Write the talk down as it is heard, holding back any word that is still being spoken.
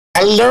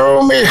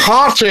Hello, me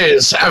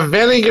hearties. A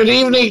very good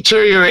evening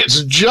to you.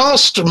 It's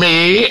just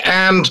me,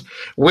 and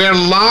we're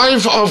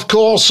live, of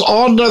course,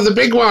 on the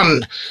big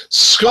one.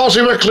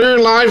 Scotty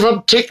McClue live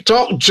on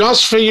TikTok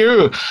just for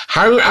you.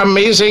 How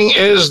amazing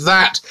is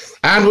that?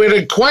 And we're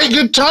in quite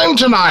good time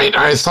tonight,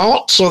 I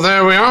thought. So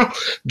there we are.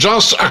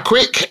 Just a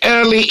quick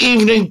early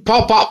evening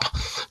pop-up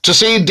to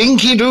say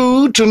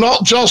Dinky-Doo to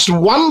not just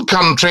one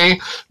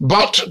country,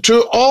 but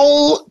to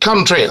all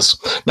countries.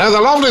 Now, the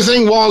lovely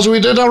thing was we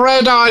did a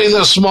red eye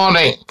this morning.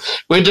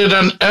 We did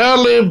an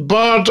early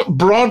bird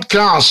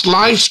broadcast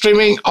live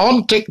streaming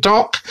on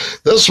TikTok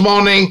this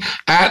morning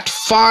at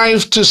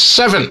 5 to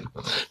 7.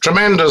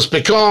 Tremendous,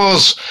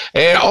 because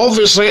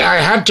obviously I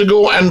had to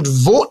go and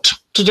vote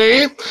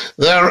today.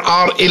 There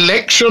are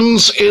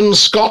elections in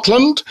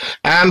Scotland,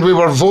 and we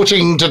were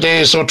voting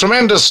today, so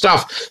tremendous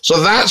stuff. So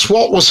that's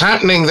what was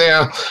happening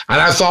there, and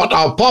I thought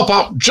I'll pop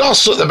up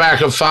just at the back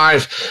of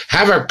 5,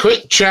 have a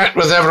quick chat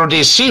with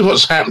everybody, see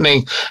what's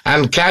happening,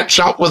 and catch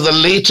up with the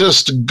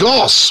latest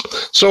goss.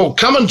 So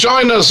come and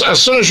join us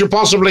as soon as you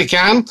possibly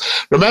can.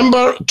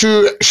 Remember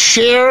to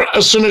share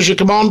as soon as you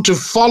come on, to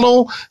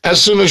follow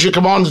as soon as you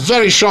come on.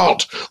 Very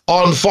short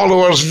on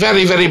followers,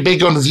 very, very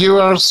big on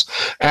viewers.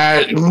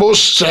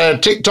 Most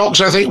TikToks,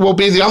 I think, will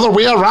be the other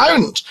way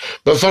around.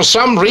 But for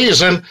some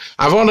reason,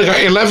 I've only got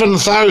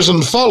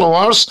 11,000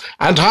 followers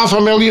and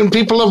 500,000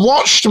 people have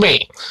watched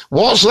me.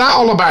 What's that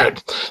all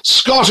about?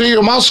 Scotty,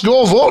 you must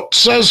go vote,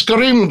 says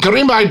Kareem.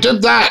 Kareem, I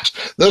did that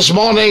this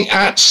morning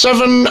at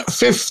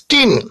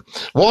 7:15.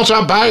 What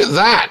about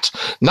that?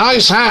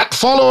 Nice hat.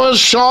 Follow us,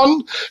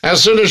 Sean,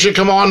 as soon as you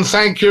come on.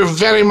 Thank you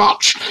very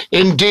much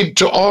indeed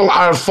to all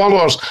our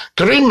followers.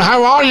 Kareem,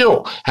 how are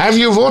you? Have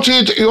you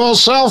voted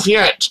yourself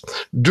yet?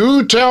 Do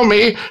tell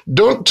me,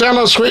 don't tell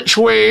us which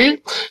way,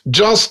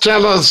 just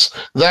tell us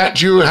that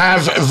you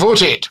have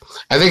voted.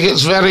 I think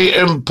it's very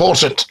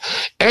important.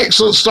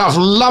 Excellent stuff.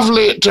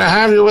 Lovely to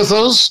have you with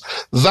us.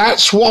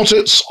 That's what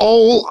it's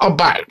all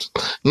about.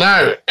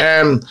 Now,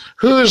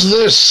 who is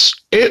this?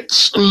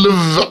 It's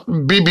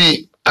Liv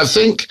Bibi. I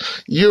think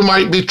you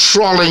might be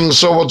trolling,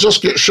 so we'll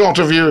just get shot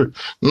of you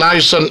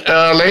nice and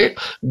early.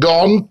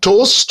 Gone,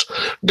 toast.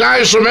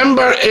 Guys,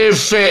 remember,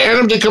 if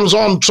anybody comes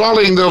on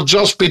trolling, they'll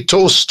just be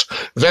toast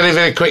very,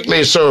 very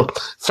quickly, so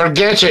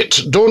forget it.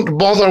 Don't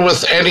bother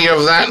with any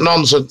of that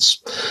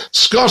nonsense.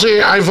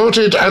 Scotty, I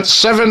voted at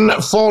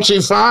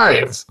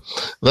 7:45.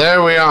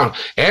 There we are.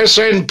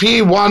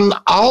 SNP 1,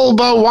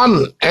 Alba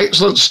 1.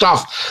 Excellent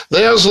stuff.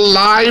 There's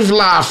Live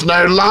Laugh.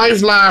 Now,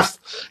 Live Laugh,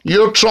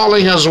 you're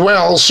trolling as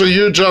well, so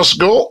you just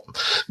go.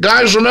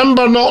 Guys,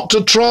 remember not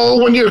to troll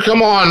when you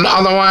come on,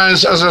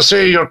 otherwise, as I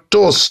say, you're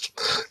toast.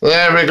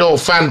 There we go.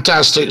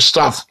 Fantastic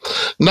stuff.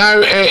 Now,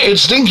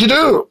 it's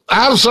Dinky-Doo.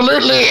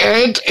 Absolutely,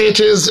 Ed.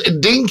 It is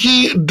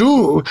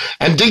Dinky-Doo.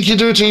 And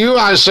Dinky-Doo to you,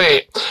 I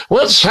say.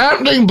 What's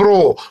happening,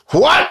 bro?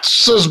 What?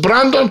 Says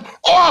Brandon.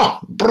 Oh,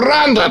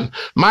 Brandon.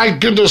 My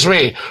goodness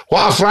me.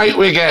 What a fright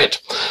we get.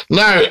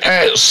 Now,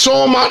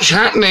 so much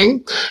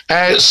happening.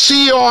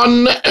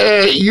 Sion,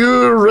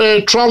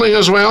 you're trolling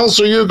as well,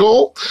 so you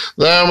go.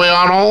 There we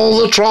are, all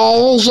the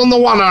trolls and the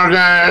one-er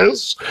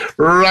guys.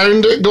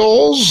 Round it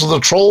goes. The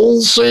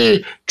trolls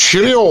say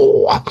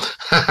cheerio.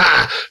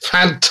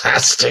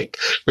 Fantastic.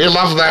 We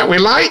love that. We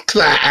like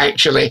that,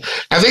 actually.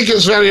 I think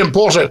it's very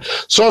important.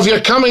 So if you're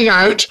coming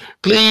out,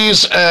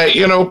 please,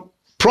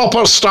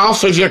 proper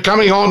stuff. If you're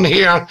coming on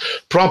here,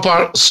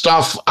 proper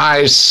stuff,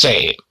 I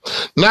say.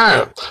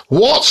 Now,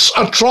 what's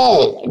a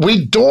troll?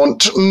 We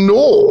don't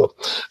know.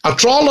 A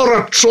troll or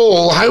a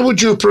troll, how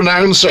would you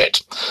pronounce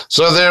it?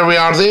 So there we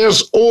are.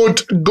 There's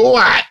Ode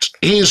Goat.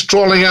 He's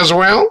trolling as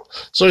well.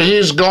 So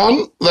he's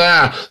gone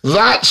there.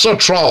 That's a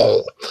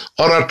troll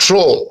or a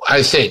troll,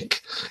 I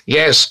think.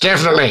 Yes,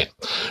 definitely.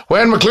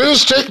 When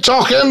McClue's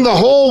TikToking, the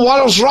whole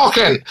world's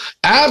rocking.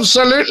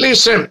 Absolutely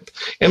simp.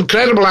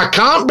 Incredible. I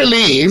can't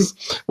believe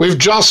we've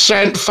just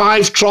sent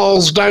 5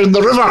 trolls down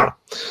the river.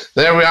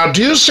 There we are.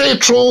 Do you say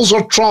trolls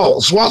or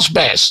trolls? What's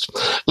best?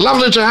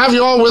 Lovely to have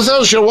you all with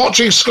us. You're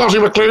watching Scotty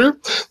McClue,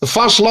 the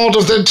first lord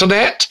of the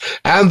internet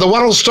and the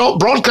world's top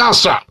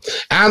broadcaster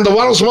and the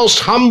world's most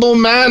humble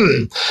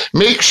man.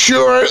 Make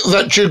sure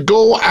that you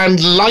go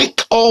and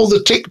like all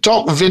the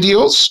TikTok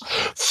videos.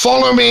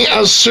 Follow me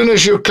as soon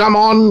as you come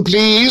on,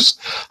 please.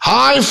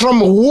 Hi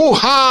from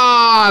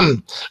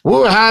Wuhan.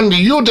 Wuhan,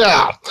 you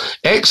there.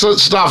 Excellent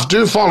stuff.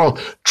 Do follow.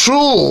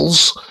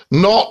 Trolls,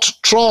 not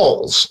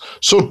trolls.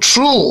 So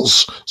trolls.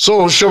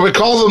 So shall we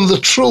call them the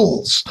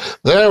trolls?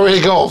 There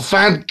we go.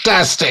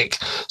 Fantastic.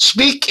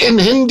 Speak in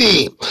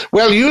Hindi.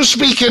 Well, you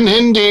speak in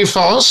Hindi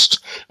first,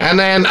 and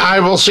then I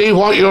will see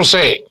what you're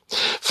saying.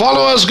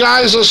 Follow us,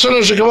 guys, as soon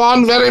as you come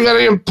on. Very,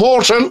 very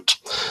important.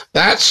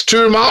 That's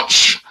too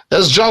much.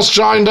 Has just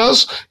joined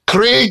us.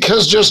 Craig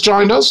has just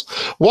joined us.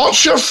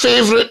 What's your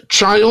favourite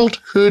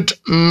childhood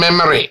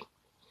memory?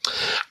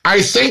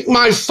 I think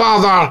my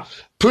father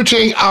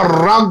putting a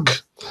rug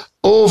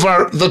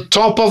over the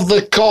top of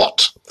the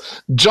cot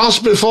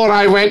just before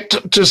I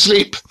went to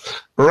sleep,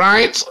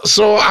 right?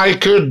 So I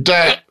could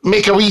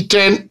make a wee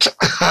tent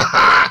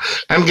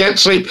and get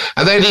sleep.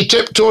 And then he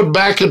tiptoed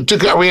back and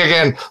took it away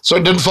again so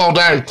it didn't fall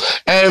down.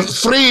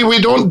 3, we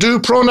don't do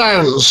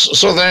pronouns.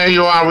 So there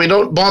you are. We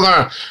don't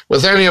bother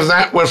with any of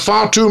that. We're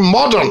far too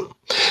modern.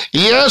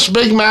 Yes,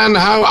 big man,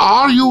 how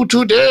are you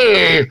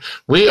today?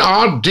 We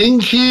are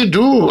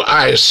Dinky-Doo,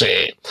 I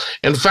say.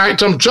 In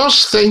fact, I'm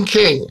just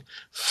thinking,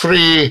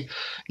 Free,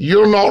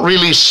 you're not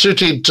really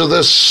suited to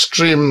this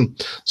stream,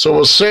 so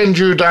we'll send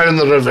you down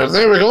the river.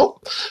 There we go.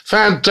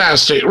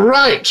 Fantastic.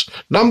 Right,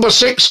 number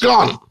 6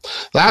 gone.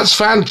 That's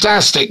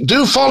fantastic.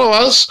 Do follow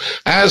us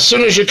as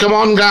soon as you come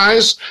on,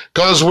 guys,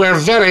 because we're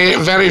very,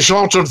 very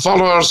short on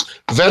followers,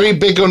 very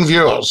big on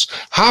viewers.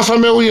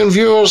 500,000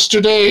 viewers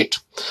to date.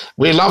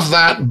 We love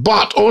that,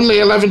 but only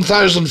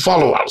 11,000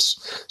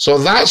 followers. So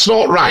that's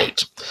not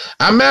right.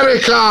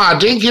 America,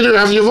 Dinky-Doo,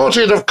 have you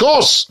voted? Of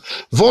course.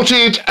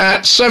 Voted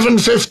at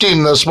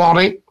 7:15 this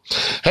morning.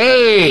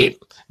 Hey,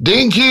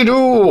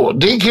 Dinky-Doo,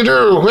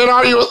 Dinky-Doo, where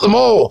are you at the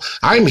mall?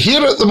 I'm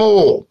here at the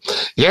mall.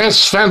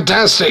 Yes,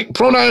 fantastic.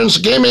 Pronouns,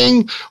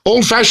 gaming,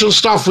 old-fashioned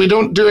stuff, we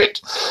don't do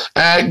it.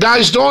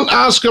 Guys, don't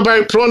ask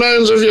about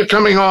pronouns if you're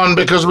coming on,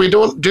 because we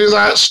don't do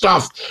that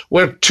stuff.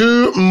 We're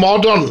too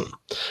modern.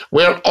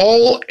 We're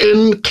all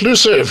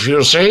inclusive,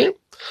 you see.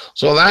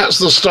 So that's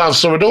the stuff.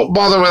 So we don't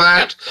bother with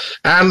that.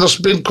 And there's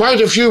been quite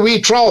a few wee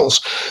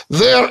trolls.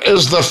 There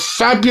is the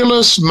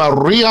fabulous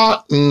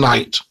Maria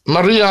Knight.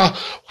 Maria,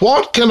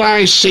 what can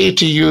I say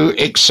to you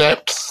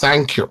except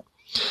thank you?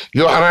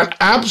 You are an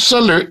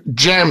absolute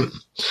gem.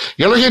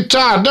 You're looking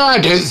tired. No, I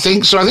don't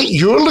think so. I think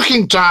you're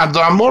looking tired,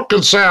 though. I'm more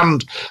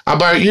concerned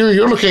about you.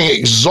 You're looking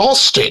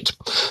exhausted.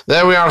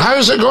 There we are.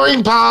 How's it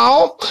going,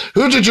 pal?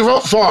 Who did you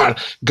vote for?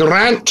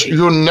 Grant,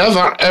 you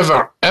never,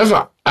 ever,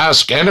 ever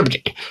ask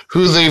anybody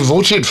who they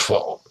voted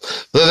for.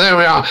 There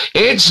we are.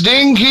 It's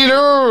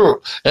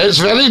Dinky-Doo. It's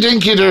very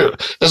Dinky-Doo.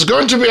 It's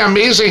going to be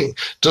amazing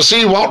to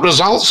see what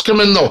results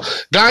come in, though.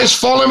 Guys,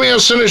 follow me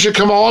as soon as you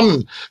come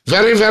on.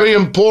 Very, very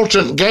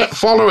important. Get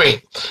following,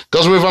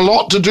 because we have a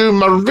lot to do.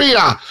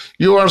 Maria,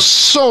 you are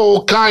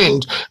so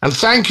kind. And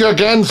thank you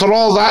again for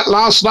all that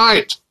last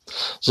night.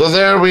 So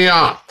there we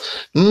are.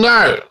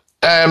 Now,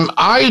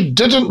 I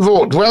didn't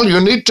vote. Well, you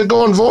need to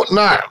go and vote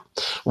now.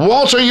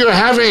 What are you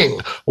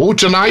having? Oh,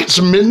 tonight's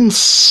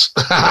mince.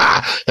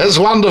 It's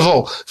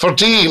wonderful. For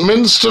tea,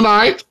 mince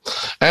tonight.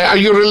 Are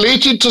you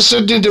related to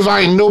Sidney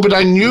Devine? No, but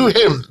I knew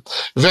him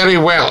very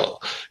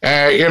well.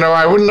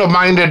 I wouldn't have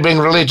minded being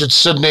related to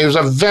Sidney. He was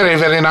a very,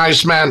 very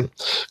nice man.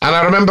 And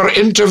I remember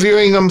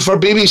interviewing him for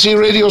BBC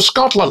Radio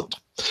Scotland.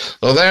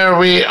 So there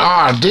we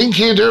are.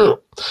 Dinky-Doo.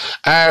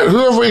 Who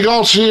have we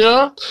got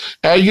here?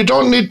 You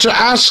don't need to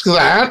ask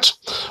that.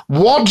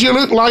 What do you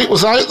look like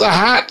without the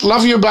hat?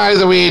 Love you, by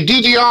the way.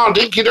 DDR,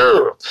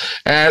 Dinky-Doo.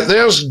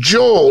 There's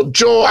Joe.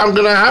 Joe, I'm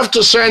going to have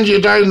to send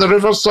you down the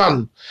river,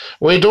 son.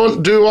 We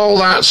don't do all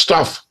that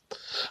stuff.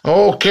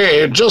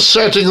 Okay, just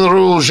setting the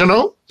rules, you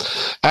know.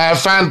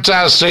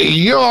 Fantastic.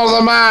 You're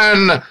the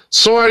man.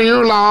 So are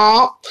you,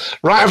 La.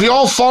 Right, have you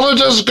all followed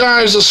us,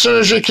 guys, as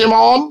soon as you came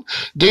on?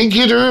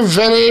 Dinky-Doo,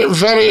 very,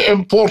 very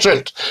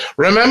important.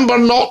 Remember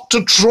not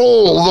to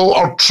troll, though,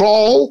 or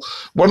troll.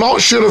 We're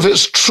not sure if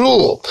it's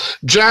troll.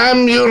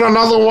 Jam, you're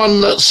another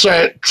one that's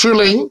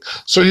trolling,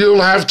 so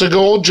you'll have to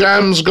go.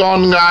 Jam's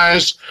gone,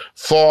 guys,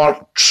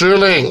 for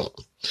trolling.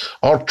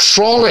 Or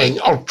trolling,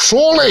 or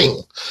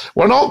trolling.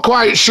 We're not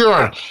quite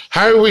sure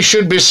how we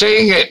should be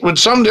saying it. Would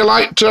somebody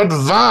like to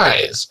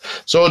advise?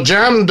 So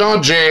Jam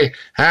Dodgy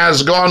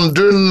has gone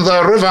down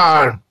the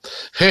river.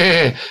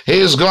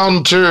 He's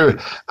gone to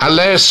a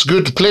less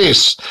good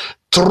place.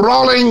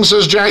 Trolling,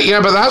 says Jack. Yeah,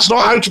 but that's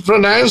not how to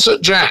pronounce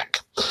it, Jack.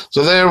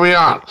 So there we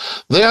are.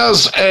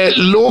 There's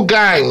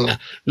Logang.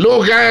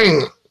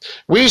 Logang.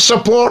 We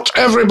support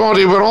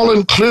everybody. We're all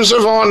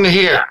inclusive on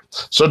here.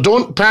 So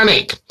don't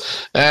panic.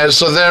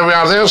 So there we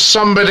are. There's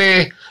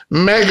somebody.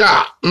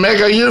 Mega.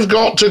 Mega, you've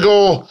got to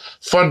go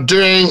for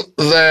doing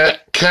the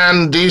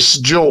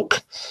Candice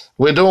joke.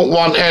 We don't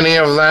want any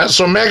of that.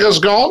 So Mega's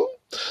gone.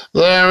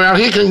 There we are.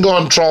 He can go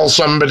and troll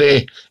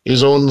somebody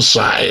his own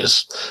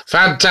size.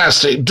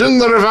 Fantastic. Down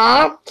the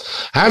river.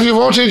 Have you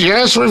voted?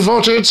 Yes, we've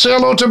voted. Say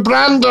hello to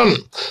Brandon.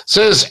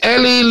 Says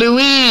Ellie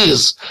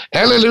Louise.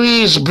 Ellie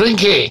Louise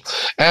Brinky.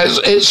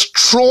 It's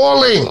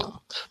trolling.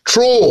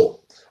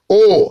 Troll.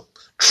 Oh,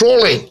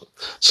 trolling.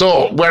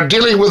 So we're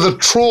dealing with the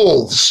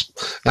trolls.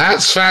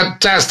 That's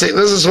fantastic.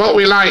 This is what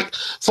we like.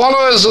 Follow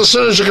us as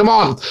soon as you come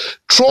on.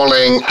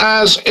 Trolling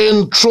as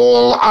in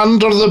troll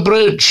under the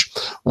bridge.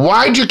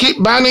 Why do you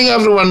keep banning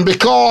everyone?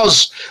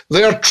 Because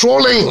they're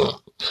trolling,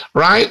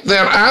 right?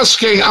 They're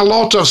asking a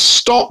lot of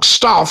stock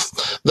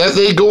stuff that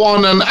they go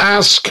on and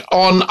ask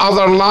on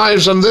other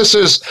lives, and this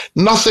is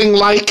nothing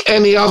like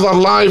any other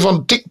live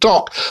on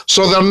TikTok.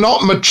 So they're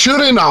not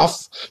mature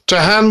enough to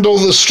handle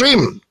the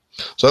stream.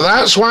 So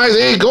that's why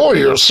they go,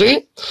 you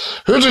see.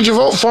 Who did you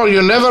vote for?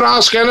 You never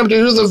ask anybody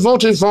who they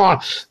voted for.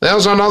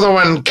 There's another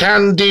one.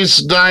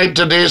 Candice died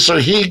today, so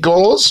he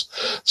goes.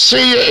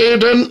 See you,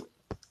 Aiden.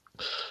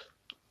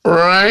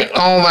 Right,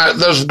 all that.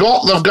 They've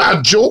got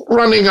a joke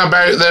running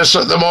about this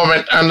at the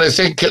moment, and they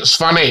think it's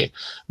funny,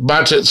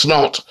 but it's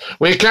not.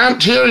 We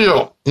can't hear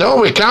you. No,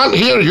 we can't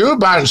hear you,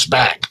 bounce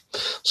back.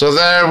 So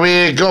there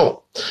we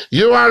go.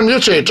 You are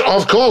muted.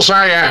 Of course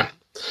I am.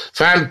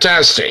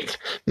 Fantastic.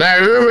 Now,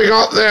 who have we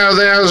got there?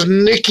 There's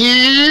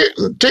Nikki.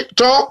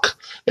 TikTok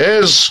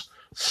is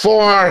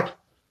for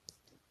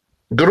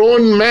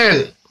grown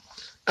men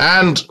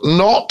and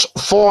not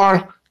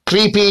for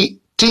creepy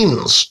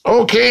teens.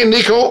 Okay,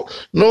 Nico,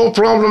 no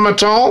problem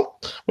at all.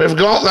 We've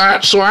got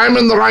that. So I'm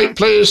in the right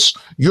place.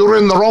 You're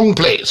in the wrong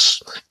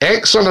place.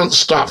 Excellent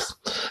stuff.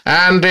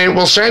 And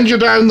we'll send you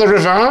down the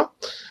river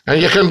and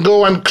you can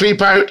go and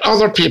creep out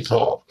other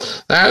people.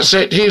 That's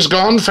it. He's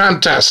gone.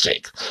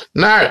 Fantastic.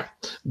 Now,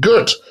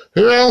 good.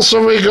 Who else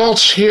have we got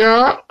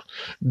here?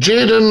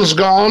 Jaden's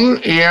gone.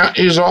 Yeah,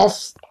 he's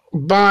off.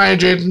 Bye,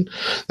 Jaden.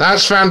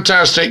 That's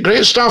fantastic.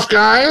 Great stuff,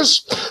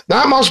 guys.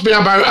 That must be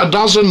about a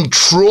dozen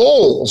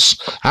trolls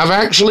have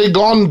actually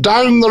gone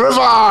down the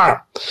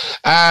river.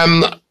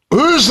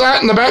 Who's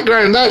that in the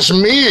background? That's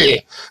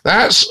me.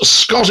 That's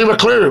Scotty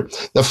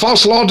McClue, the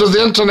first lord of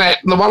the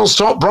internet and the world's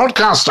top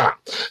broadcaster.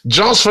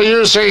 Just for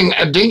you saying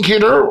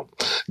Dinky-Doo.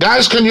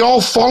 Guys, can you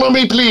all follow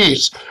me,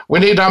 please? We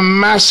need a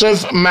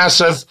massive,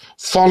 massive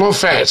follow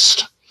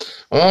fest.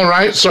 All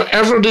right, so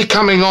everybody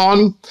coming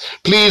on,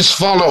 please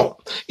follow,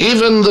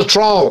 even the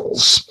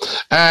trolls.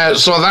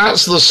 So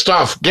that's the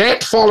stuff.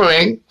 Get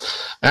following.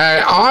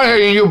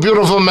 You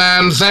beautiful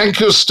man. Thank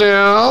you,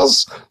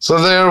 Stills.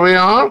 So there we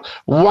are.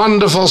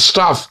 Wonderful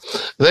stuff.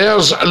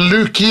 There's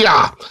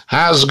Lucia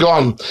has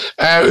gone.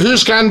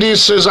 Who's Candy,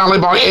 says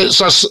Alibi.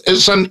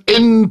 It's an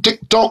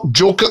in-TikTok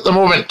joke at the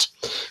moment.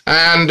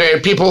 And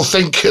people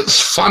think it's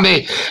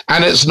funny,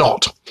 and it's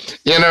not.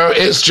 You know,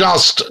 it's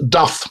just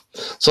duff.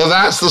 So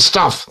that's the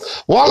stuff.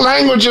 What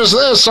language is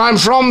this? I'm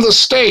from the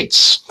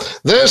States.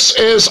 This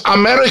is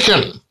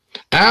American.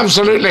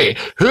 Absolutely.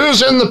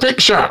 Who's in the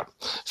picture?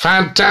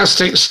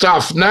 Fantastic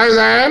stuff. Now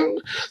then,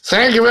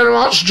 thank you very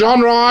much,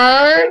 John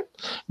Roy.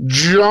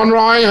 John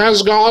Roy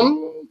has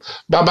gone.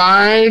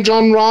 Bye-bye,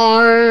 John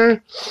Roy.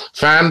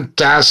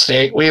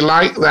 Fantastic. We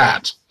like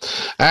that.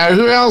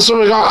 Who else have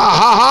we got?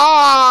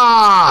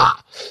 Ha-ha!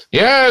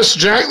 Yes,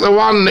 Jack the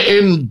One,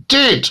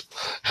 indeed.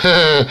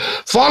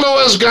 Follow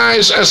us,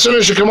 guys. As soon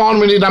as you come on,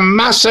 we need a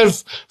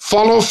massive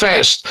follow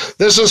fest.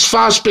 This is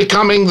fast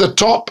becoming the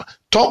top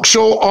talk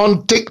show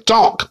on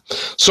TikTok.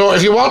 So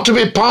if you want to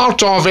be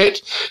part of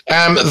it,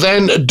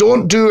 then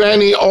don't do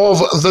any of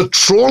the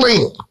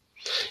trolling.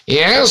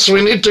 Yes,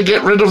 we need to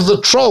get rid of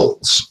the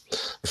trolls.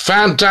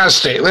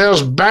 Fantastic.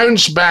 There's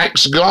Bounce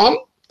Back's gone.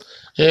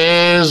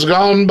 He's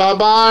gone.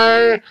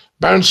 Bye-bye.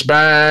 Bounce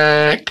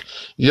Back.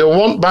 You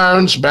won't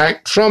bounce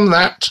back from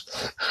that.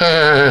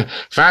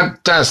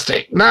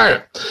 Fantastic.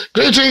 Now,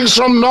 greetings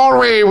from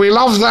Norway. We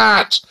love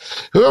that.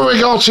 Who have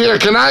we got here?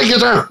 Can I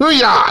get a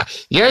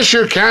hooyah? Yes,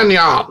 you can,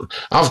 Jan.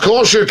 Of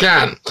course you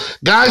can.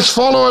 Guys,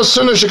 follow as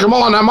soon as you come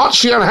on. How much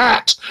for your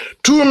hat?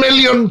 £2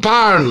 million.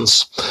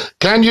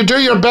 Can you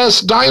do your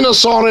best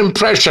dinosaur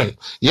impression?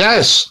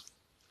 Yes.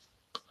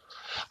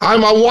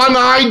 I'm a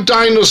one-eyed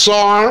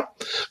dinosaur.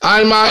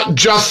 I'm a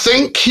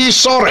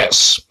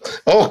Jathinkosaurus.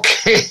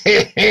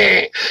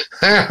 Okay,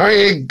 there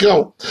you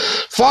go.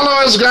 Follow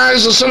us,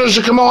 guys, as soon as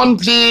you come on,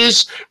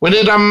 please. We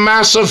need a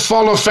massive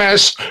follow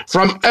fest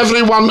from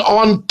everyone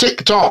on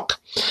TikTok.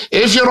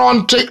 If you're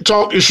on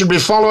TikTok, you should be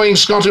following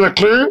Scotty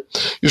McClue.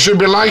 You should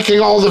be liking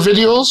all the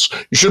videos.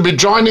 You should be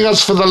joining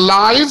us for the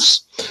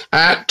lives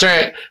at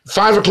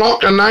 5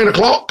 o'clock and 9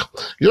 o'clock.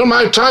 You're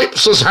my type,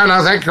 says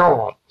Hannah. Thank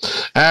you.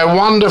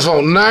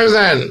 Wonderful. Now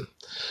then,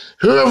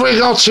 who have we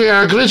got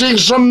here?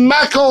 Greetings from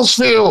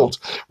Macclesfield.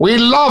 We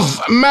love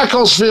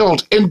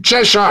Macclesfield in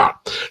Cheshire.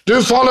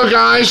 Do follow,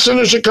 guys, as soon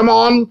as you come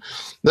on.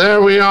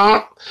 There we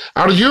are.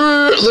 Are you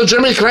the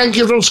Jimmy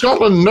Cranky from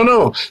Scotland?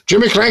 No.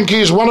 Jimmy Cranky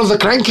is one of the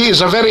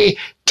Crankies, a very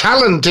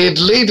talented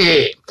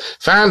lady.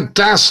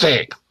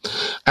 Fantastic.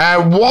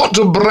 What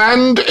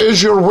brand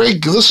is your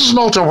wig? This is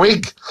not a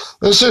wig.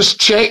 This is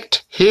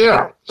checked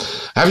hair.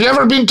 Have you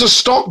ever been to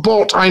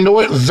Stockport? I know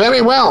it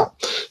very well.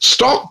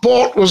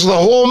 Stockport was the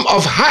home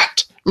of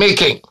hat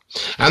making.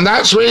 And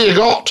that's where you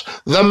got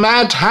the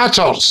Mad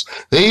Hatters.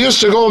 They used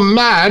to go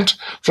mad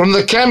from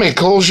the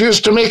chemicals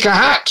used to make a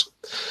hat.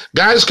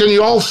 Guys, can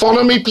you all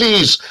follow me,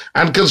 please?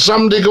 And can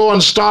somebody go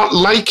and start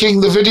liking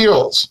the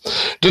videos?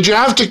 Did you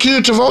have to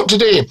queue to vote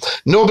today?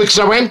 No, because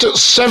I went at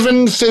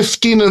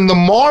 7:15 in the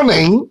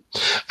morning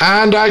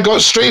and I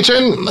got straight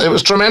in. It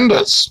was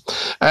tremendous.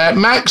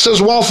 Max is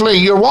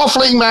waffling. You're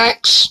waffling,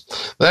 Max.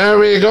 There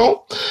we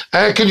go.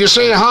 Can you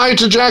say hi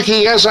to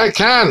Jackie? Yes, I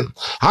can.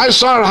 Hi,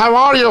 sir. How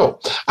are you?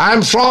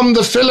 I'm from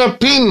the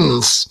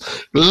Philippines.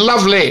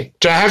 Lovely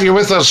to have you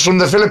with us from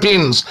the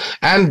Philippines.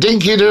 And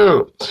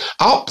Dinky-Doo.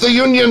 Up the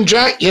Union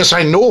Jack. Yes,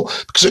 I know,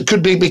 because it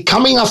could be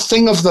becoming a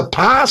thing of the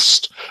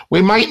past.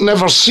 We might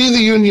never see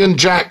the Union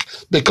Jack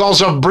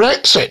because of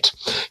Brexit.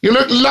 You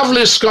look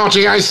lovely,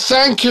 Scotty. I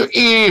thank you,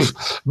 Eve.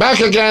 Back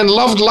again.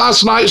 Loved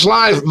last night's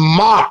live.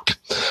 Mark.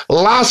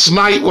 Last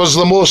night was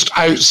the most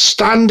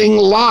outstanding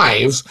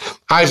live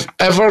I've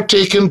ever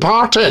taken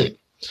part in.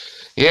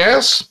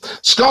 Yes,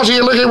 Scotty,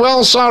 you're looking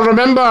well, sir.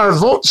 Remember,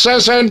 votes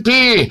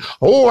SNP.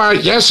 Oh,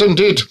 yes,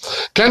 indeed.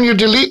 Can you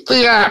delete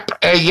the app?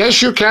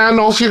 Yes, you can.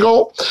 Off you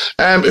go.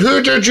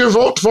 Who did you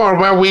vote for?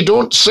 Well, we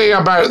don't say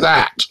about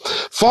that.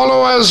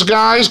 Follow us,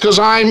 guys, because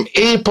I'm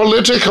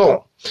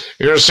apolitical.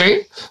 You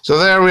see? So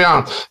there we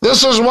are.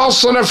 This is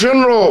worse than a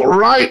funeral.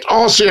 Right,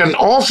 Ossian,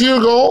 off you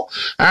go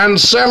and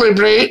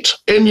celebrate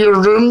in your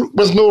room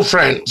with no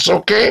friends,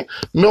 okay?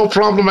 No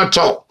problem at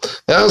all.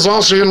 There's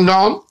Ossian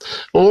gone.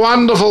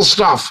 Wonderful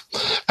stuff.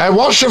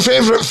 What's your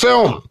favourite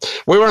film?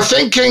 We were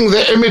thinking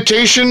The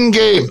Imitation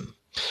Game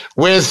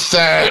with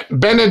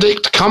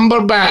Benedict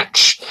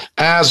Cumberbatch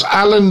as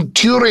Alan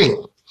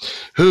Turing,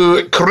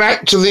 who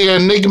cracked the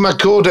Enigma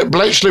code at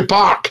Bletchley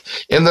Park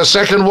in the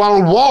Second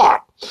World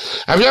War.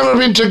 Have you ever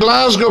been to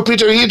Glasgow,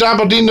 Peterhead,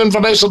 Aberdeen,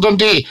 Inverness,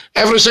 Dundee?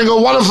 Every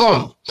single one of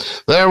them.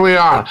 There we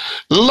are.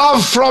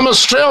 Love from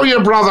Australia,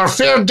 brother.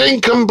 Fair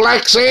dinkum,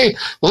 Blacksea.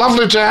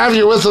 Lovely to have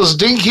you with us,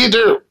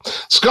 Dinky-Doo.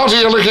 Scotty,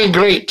 you're looking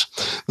great.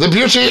 The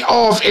beauty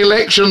of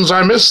elections,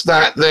 I missed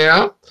that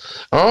there.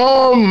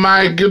 Oh,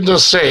 my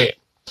goodness sake.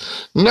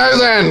 Now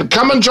then,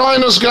 come and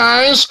join us,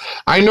 guys.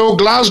 I know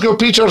Glasgow,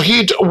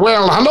 Peterhead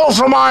well. Hello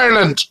from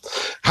Ireland.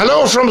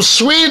 Hello from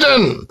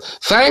Sweden.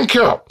 Thank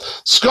you.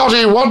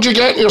 Scotty, what do you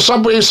get in your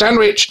Subway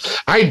sandwich?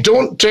 I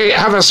don't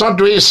have a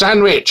Subway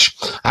sandwich.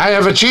 I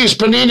have a cheese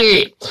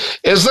panini.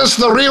 Is this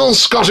the real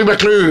Scotty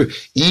McClue?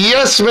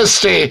 Yes,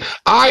 Misty.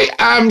 I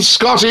am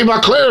Scotty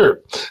McClue.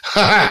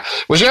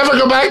 Would you ever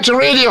go back to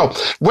radio?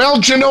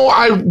 Well, do you know,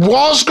 I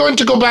was going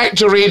to go back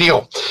to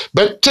radio,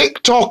 but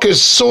TikTok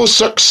is so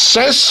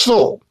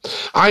successful.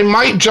 I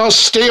might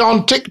just stay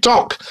on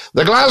TikTok.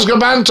 The Glasgow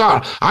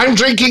Banter. I'm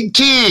drinking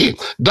tea.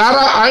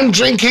 Dara, I'm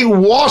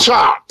drinking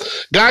water.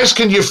 Guys,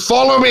 can you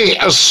follow me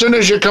as soon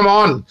as you come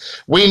on?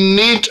 We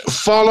need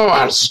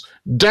followers.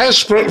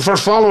 Desperate for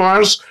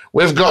followers.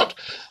 We've got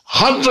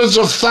hundreds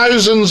of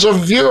thousands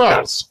of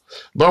viewers,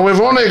 but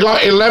we've only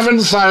got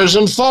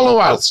 11,000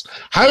 followers.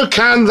 How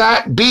can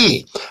that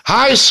be?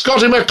 Hi,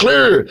 Scotty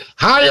McClue.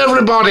 Hi,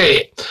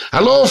 everybody.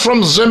 Hello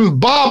from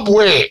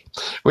Zimbabwe.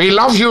 We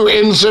love you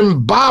in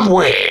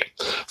Zimbabwe.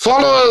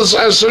 Follow us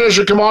as soon as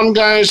you come on,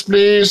 guys,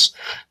 please.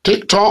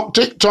 TikTok,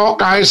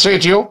 TikTok, I say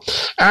to you.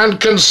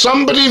 And can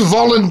somebody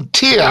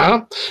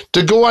volunteer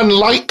to go and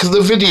like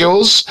the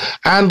videos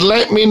and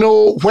let me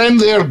know when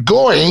they're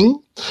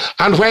going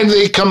and when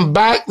they come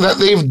back that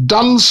they've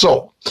done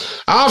so?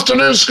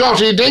 Afternoon,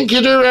 Scotty.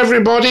 Dinky-Doo,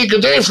 everybody.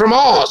 Good day from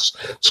Oz.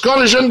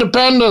 Scottish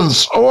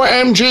Independence.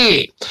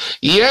 OMG.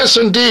 Yes,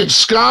 indeed.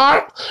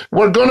 Scar,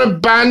 we're going to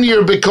ban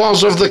you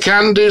because of the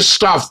Candies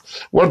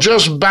stuff. We're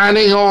just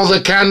banning all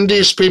the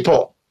Candies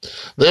people.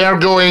 They are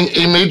going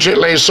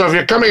immediately. So if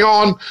you're coming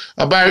on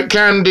about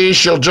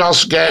Candies, you'll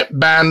just get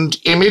banned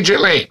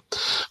immediately.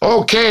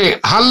 Okay.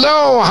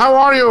 Hello. How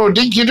are you?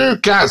 Dinky-Doo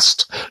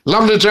cast.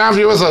 Lovely to have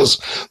you with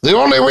us. The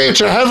only way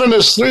to heaven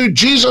is through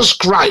Jesus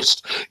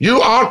Christ.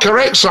 You are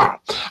correct, sir.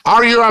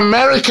 Are you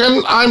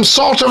American? I'm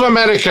sort of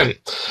American.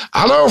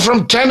 Hello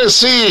from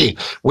Tennessee.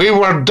 We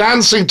were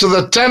dancing to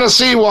the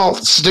Tennessee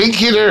waltz.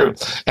 Dinky-Doo.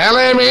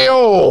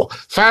 LMAO.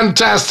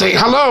 Fantastic.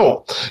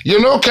 Hello. You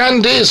know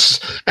Candice?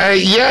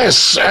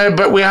 Yes,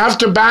 but we have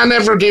to ban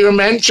everybody who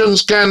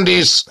mentions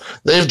Candice.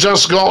 They've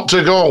just got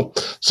to go.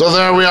 So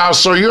there we are.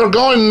 So you're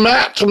going,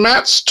 Matt.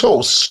 Matt's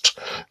toast.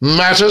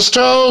 Matt is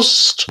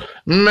toast.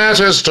 Matt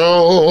is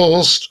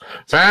toast.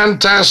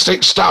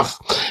 Fantastic stuff.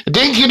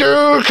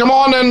 Dinky-Doo, come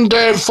on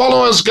and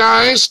follow us,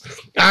 guys,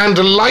 and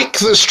like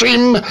the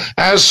stream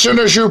as soon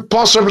as you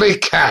possibly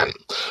can.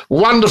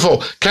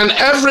 Wonderful. Can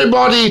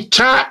everybody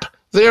tap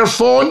their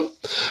phone?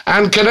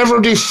 And can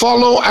everybody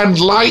follow and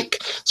like?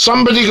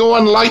 Somebody go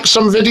and like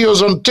some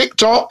videos on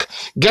TikTok.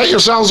 Get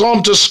yourselves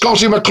on to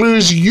Scotty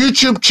McClue's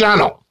YouTube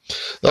channel.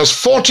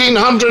 There's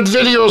 1,400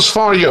 videos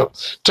for you.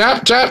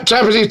 Tap, tap,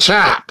 tappity,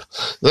 tap.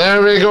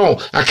 There we go.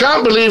 I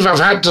can't believe I've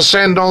had to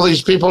send all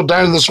these people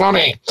down this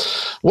morning.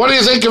 What do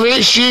you think of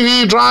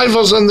HGV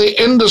drivers in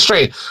the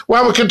industry?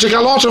 Well, we could take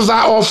a lot of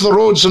that off the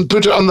roads and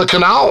put it on the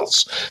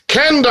canals.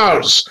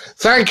 Kenders,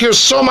 thank you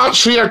so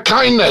much for your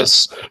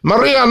kindness.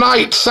 Maria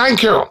Knight,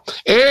 thank you.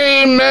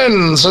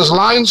 Amen, says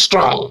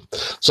Linestrong.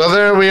 So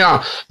there we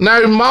are.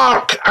 Now,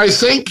 Mark, I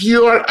think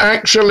you are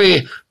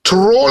actually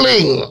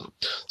trolling.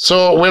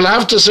 So we'll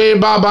have to say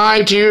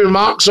bye-bye to you.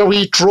 Mark's a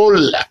wee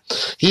troll.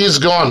 He's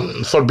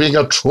gone for being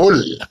a troll.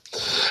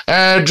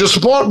 Do you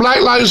support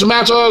Black Lives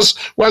Matters?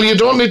 Well, you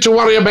don't need to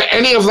worry about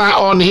any of that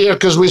on here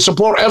because we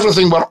support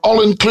everything. We're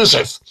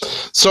all-inclusive.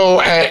 So,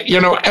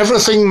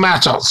 everything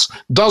matters.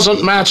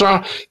 Doesn't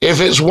matter.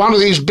 If it's one of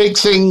these big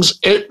things,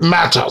 it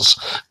matters.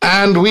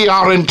 And we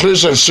are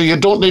inclusive, so you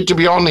don't need to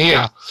be on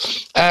here.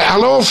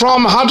 Hello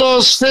from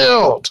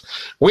Huddersfield.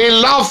 We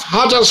love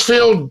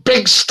Huddersfield,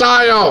 big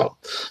style.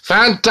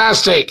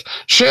 Fantastic.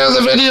 Share the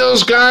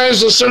videos,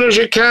 guys, as soon as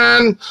you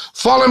can.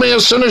 Follow me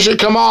as soon as you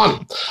come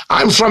on.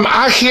 I'm from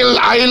Achill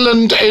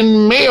Island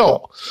in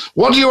Mayo.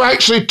 What do you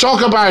actually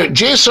talk about,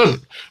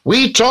 Jason?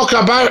 We talk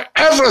about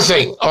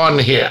everything on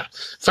here.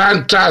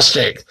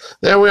 Fantastic.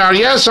 There we are.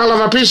 Yes, I'll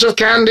have a piece of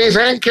candy.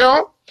 Thank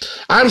you.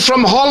 I'm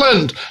from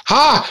Holland.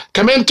 Ha,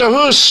 come into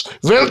huis.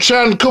 Wiltje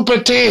en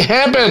Koepete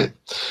hebben.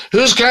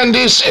 Whose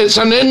candies? It's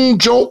an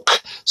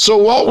in-joke. So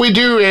what we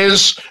do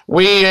is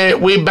we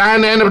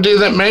ban anybody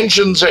that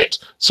mentions it.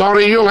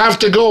 Sorry, you'll have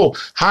to go.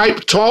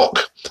 Hype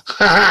talk.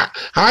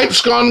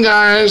 Hype's gone,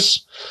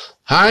 guys.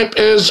 Hype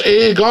is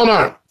a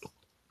goner.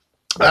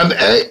 An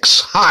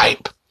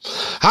ex-hype.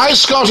 Hi,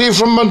 Scotty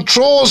from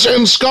Montrose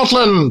in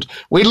Scotland.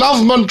 We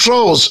love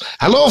Montrose.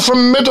 Hello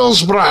from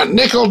Middlesbrough.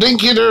 Nickel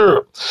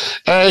Dinky-Doo.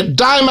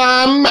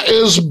 Dimam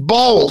is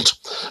bald.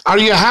 Are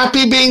you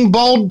happy being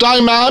bald,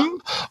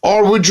 Dimam?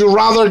 Or would you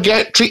rather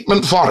get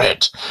treatment for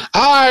it?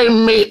 Hi,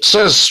 mate,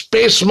 says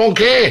Space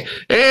Monkey.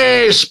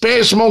 Hey,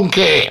 Space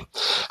Monkey.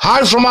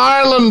 Hi from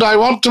Ireland. I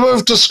want to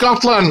move to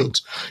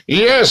Scotland.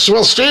 Yes,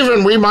 well,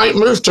 Stephen, we might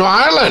move to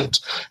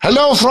Ireland.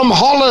 Hello from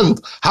Holland.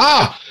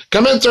 Ha!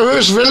 Come into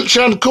huis,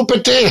 Wiltje en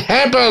Koepete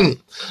hebben.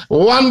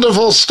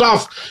 Wonderful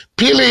stuff.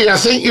 Peely, I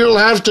think you'll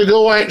have to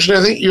go, actually.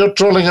 I think you're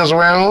trolling as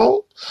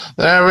well.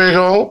 There we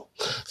go.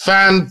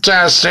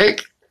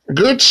 Fantastic.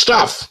 Good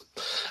stuff.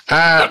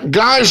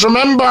 Guys,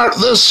 remember,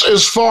 this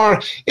is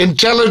for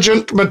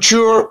intelligent,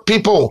 mature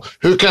people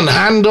who can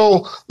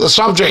handle the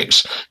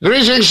subjects.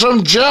 Greetings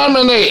from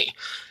Germany.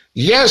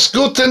 Yes,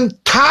 guten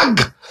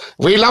Tag.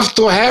 We love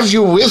to have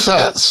you with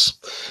us.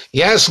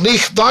 Yes,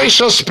 nicht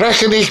Deutsch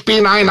sprechen, ich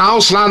bin ein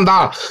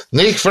Ausländer,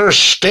 nicht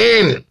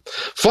verstehen.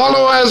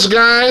 Follow us,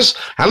 guys.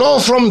 Hello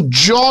from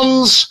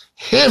John's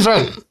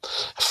Haven.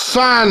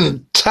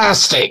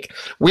 Fantastic.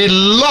 We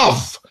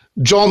love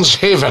John's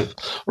Haven,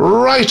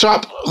 right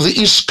up the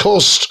east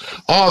coast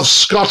of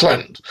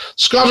Scotland.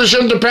 Scottish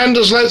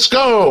independence, let's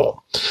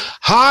go.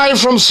 Hi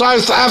from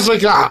South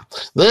Africa.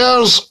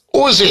 There's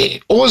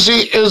Ozzy.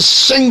 Ozzy is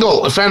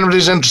single, if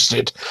anybody's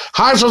interested.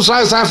 Hi from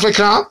South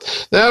Africa.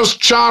 There's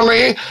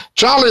Charlie.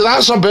 Charlie,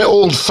 that's a bit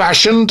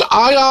old-fashioned.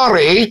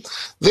 IRA,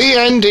 they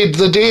ended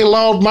the day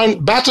Lord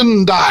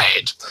Mountbatten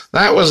died.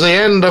 That was the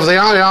end of the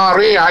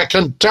IRA, I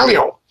can tell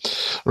you.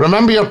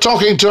 Remember, you're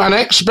talking to an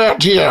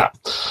expert here.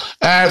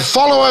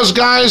 Follow us,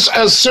 guys,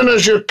 as soon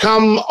as you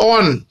come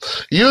on.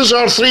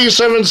 User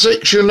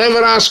 376, you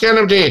never ask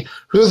anybody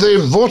who they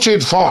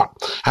voted for.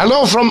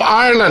 Hello from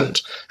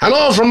Ireland.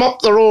 Hello from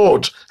up the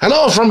road.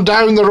 Hello from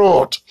down the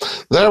road.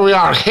 There we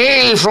are.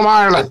 Hey from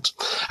Ireland.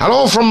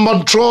 Hello from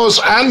Montrose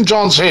and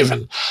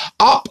Johnshaven.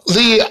 Up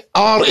the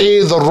RA,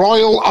 the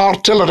Royal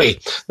Artillery.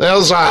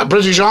 There's a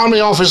British Army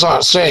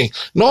officer saying,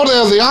 no,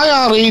 the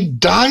IRA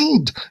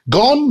died,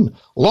 gone,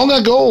 long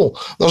ago.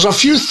 There's a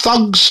few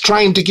thugs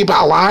trying to keep it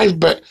alive,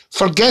 but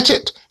forget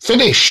it.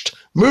 Finished.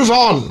 Move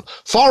on.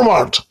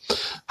 Forward.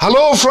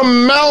 Hello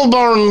from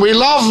Melbourne. We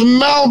love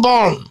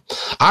Melbourne.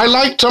 I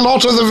liked a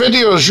lot of the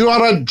videos. You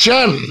are a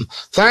gem.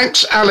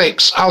 Thanks,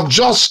 Alex. I'll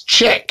just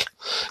check.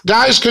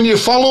 Guys, can you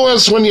follow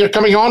us when you're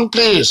coming on,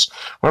 please?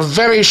 We're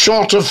very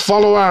short of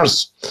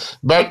followers.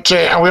 But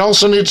we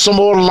also need some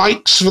more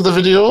likes for the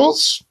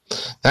videos.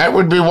 That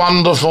would be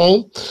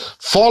wonderful.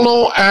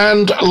 Follow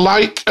and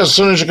like as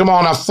soon as you come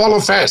on. A follow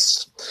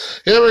fest.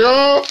 Here we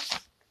go.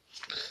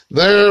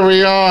 There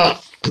we are.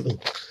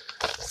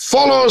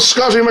 Follow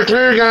Scotty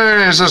McClure,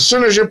 guys, as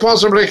soon as you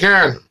possibly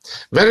can.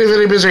 Very,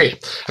 very busy.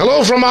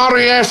 Hello from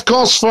RAF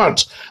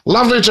Cosford.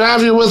 Lovely to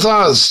have you with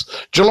us.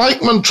 Do you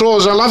like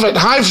Montrose? I love it.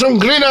 Hi from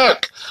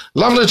Greenock.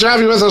 Lovely to have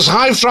you with us.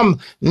 Hi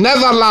from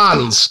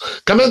Netherlands.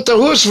 Come into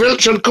huis,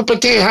 Wiltje en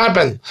Koepete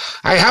hebben.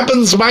 I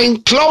happens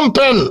mijn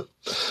klompen.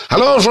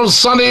 Hello from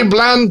sunny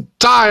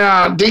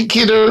Blantyre,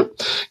 Dinky-Doo.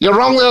 You're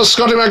wrong there,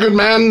 Scotty, my good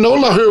man. No,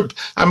 Lahoop.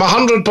 I'm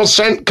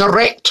 100%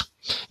 correct.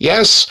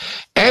 Yes,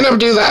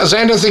 anybody that has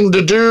anything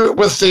to do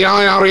with the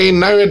IRA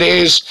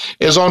nowadays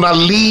is on a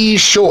lee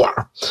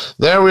shore.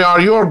 There we are.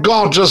 You're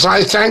gorgeous.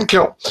 I thank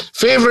you.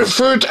 Favourite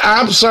food?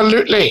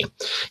 Absolutely.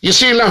 You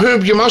see,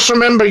 Lahoub, you must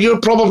remember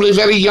you're probably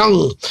very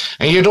young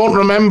and you don't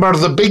remember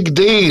the big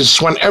days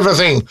when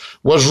everything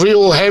was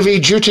real heavy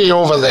duty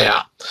over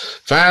there.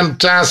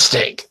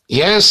 Fantastic.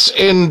 Yes,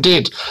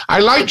 indeed. I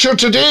liked your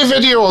today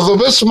video, the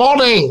this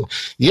morning.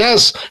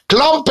 Yes,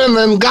 Klompen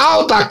and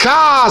Gouda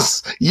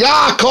Kaas.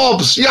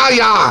 Jacobs.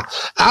 Yeah.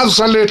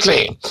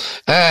 Absolutely.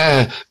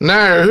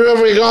 Now, who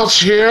have we got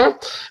here?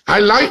 I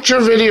liked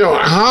your video.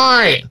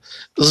 Hi.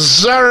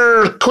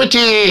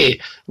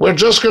 Zerquitty. We're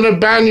just going to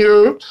ban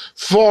you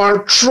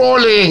for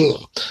trolling.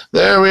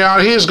 There we are.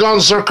 He's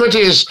gone. Sir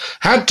Quitty's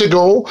had to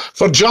go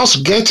for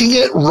just getting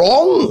it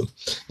wrong.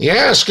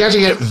 Yes,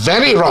 getting it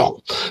very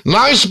wrong.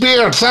 Nice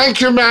beard. Thank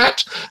you,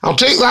 Matt. I'll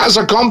take that as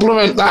a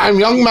compliment that I'm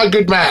young, my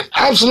good man.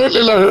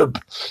 Absolutely,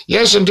 Lahoub.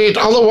 Yes, indeed.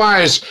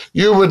 Otherwise,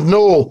 you would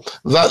know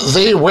that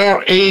they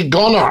were a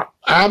goner.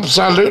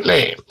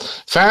 Absolutely.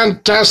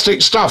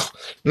 Fantastic stuff.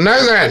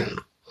 Now then,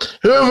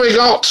 who have we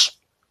got?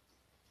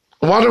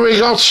 What do we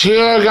got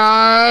here,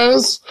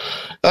 guys?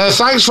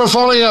 Thanks for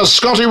following us.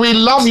 Scotty, we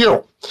love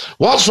you.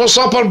 What's for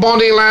supper,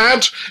 Bonnie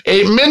lad?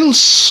 A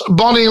mince,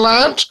 Bonnie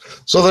lad.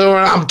 So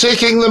I'm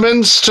taking the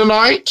mince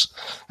tonight.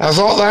 I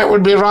thought that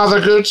would be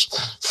rather good.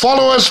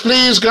 Follow us,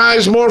 please,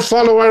 guys. More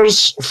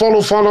followers.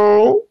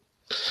 Follow.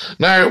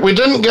 Now, we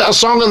didn't get a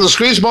song in the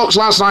squeeze box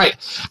last night.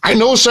 I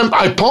know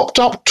I popped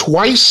up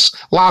twice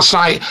last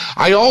night.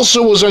 I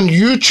also was on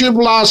YouTube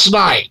last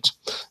night.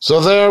 So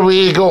there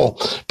we go.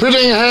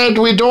 Puddinghead,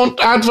 we don't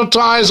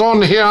advertise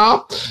on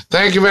here.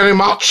 Thank you very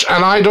much.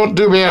 And I don't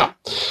do beer.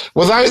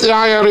 Without the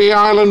IRA,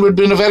 Ireland would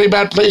be in a very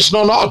bad place.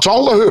 No, not at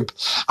all, the hoop.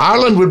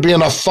 Ireland would be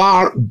in a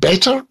far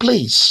better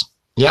place.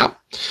 Yeah.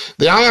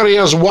 The IRA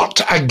has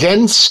worked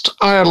against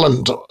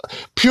Ireland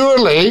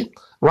purely,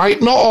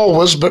 right, not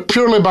always, but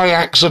purely by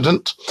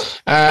accident,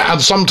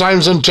 and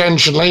sometimes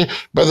intentionally,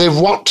 but they've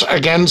worked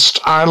against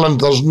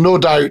Ireland. There's no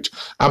doubt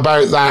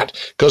about that,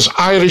 because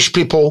Irish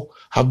people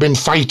have been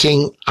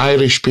fighting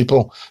Irish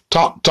people.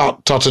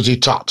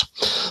 Tut-tut-tuttity-tut.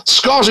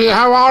 Scotty,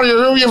 how are you?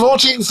 Who are you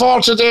voting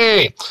for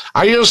today?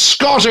 Are you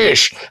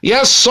Scottish?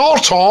 Yes,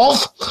 sort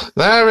of.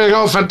 There we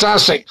go,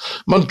 fantastic.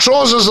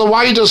 Montrose is the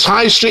widest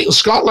high street in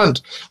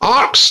Scotland.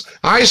 Arcs,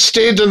 I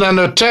stayed in an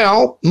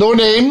hotel, no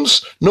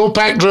names, no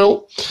pack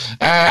drill,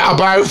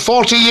 about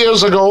 40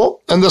 years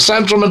ago in the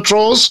centre of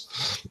Montrose,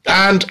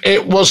 and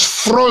it was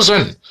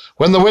frozen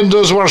when the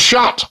windows were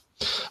shut.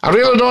 I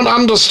really don't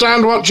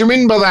understand what you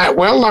mean by that.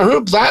 Well, I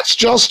hope that's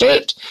just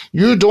it.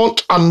 You don't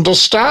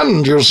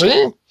understand, you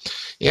see.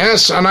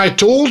 Yes, and I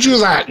told you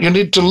that. You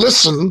need to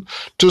listen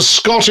to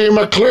Scotty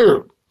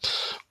McClue.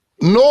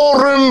 No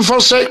room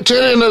for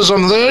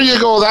sectarianism. There you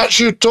go.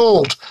 That's you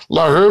told,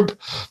 LaHoop.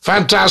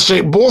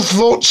 Fantastic. Both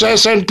votes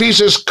SNP,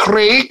 says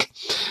Craig.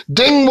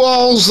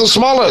 Dingwall's the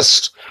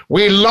smallest.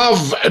 We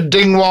love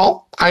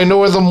Dingwall. I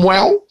know them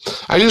well.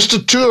 I used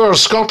to tour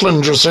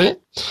Scotland, you see.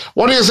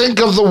 What do you think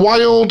of the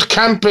wild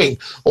camping?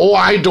 Oh,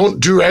 I don't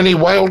do any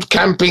wild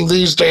camping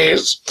these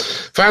days.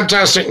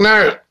 Fantastic.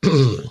 Now,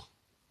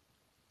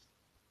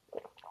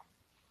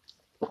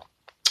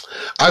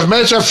 I've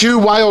met a few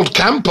wild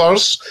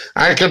campers.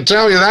 I can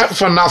tell you that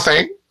for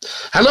nothing.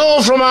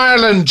 Hello from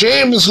Ireland.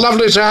 James,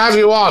 lovely to have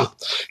you on.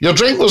 Your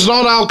drink was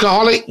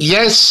non-alcoholic?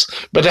 Yes,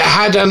 but it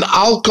had an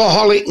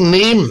alcoholic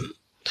name.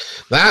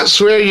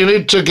 That's where you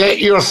need to get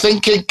your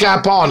thinking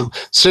cap on.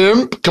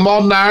 Simp, come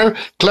on now.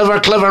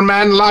 Clever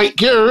man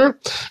like you.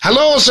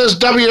 Hello, says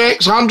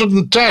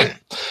WX110.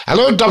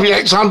 Hello,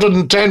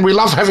 WX110. We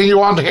love having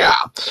you on here.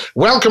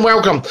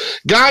 Welcome.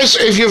 Guys,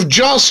 if you've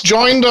just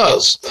joined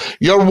us,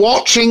 you're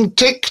watching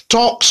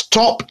TikTok's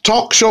Top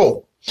Talk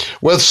Show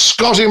with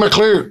Scotty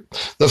McClue,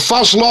 the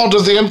first lord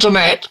of the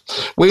internet.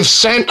 We've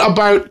sent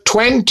about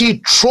 20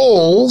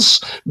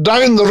 trolls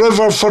down the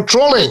river for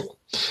trolling.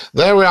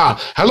 There we are.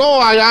 Hello,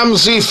 I am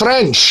the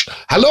French.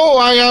 Hello,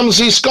 I am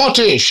the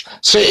Scottish.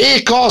 C'est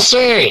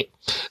écossais.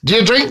 Do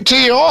you drink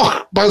tea?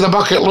 Oh, by the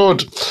bucket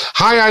load.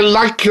 Hi, I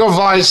like your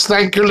voice.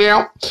 Thank you,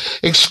 Leo.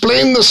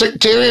 Explain the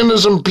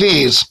sectarianism,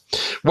 please.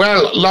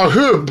 Well,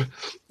 Lahub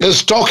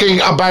is talking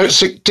about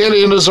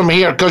sectarianism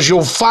here, because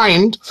you'll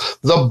find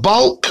the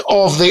bulk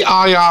of the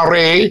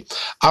IRA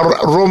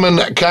are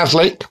Roman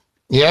Catholic,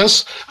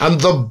 yes, and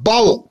the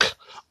bulk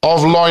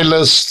of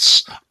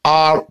loyalists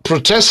are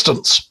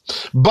Protestants.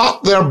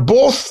 But they're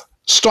both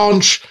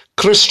staunch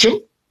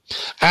Christian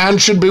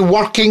and should be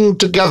working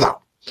together.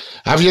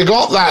 Have you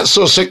got that?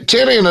 So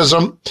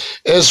sectarianism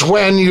is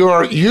when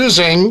you're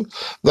using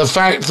the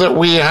fact that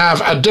we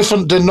have a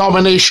different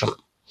denomination.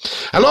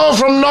 Hello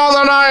from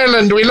Northern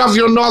Ireland. We love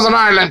you, Northern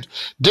Ireland.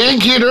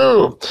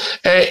 Dinky-Doo.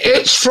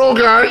 It's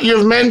Froger.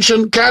 You've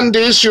mentioned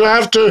Candice. You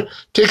have to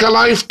take a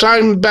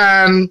lifetime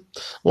ban.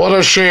 What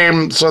a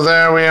shame. So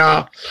there we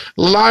are.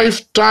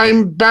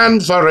 Lifetime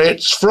ban for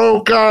It's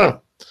Froger.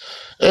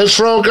 It's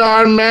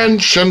Froger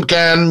mentioned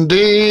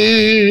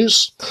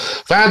Candice.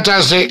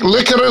 Fantastic.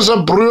 Liquor is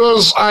a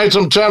brewer's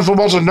item. Turn for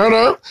water.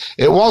 No.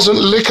 It wasn't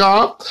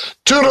liquor.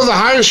 Tour of the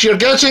house. You're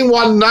getting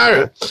one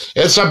now.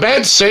 It's a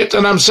bed sit,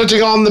 and I'm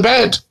sitting on the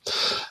bed.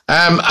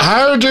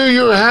 How do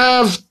you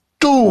have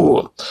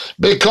two?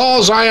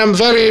 Because I am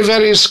very,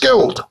 very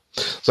skilled.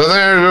 So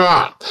there you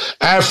are.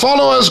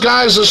 Follow us,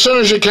 guys, as soon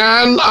as you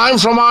can. I'm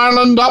from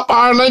Ireland, up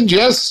Ireland,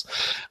 yes.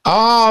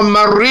 Oh,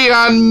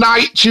 Maria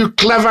Knight, you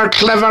clever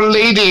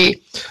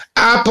lady.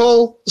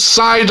 Apple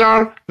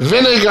cider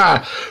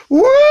vinegar.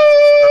 Woo!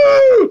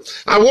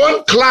 I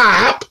won't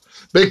clap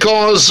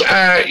because,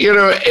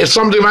 if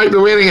somebody might be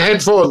wearing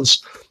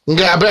headphones and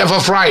get a bit of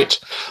a fright.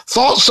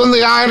 Thoughts on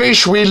the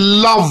Irish? We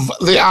love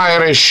the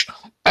Irish.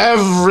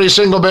 Every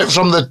single bit,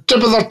 from the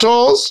tip of their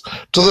toes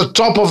to the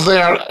top of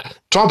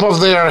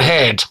their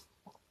head.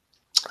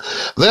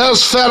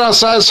 There's Farah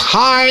says,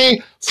 hi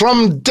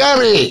from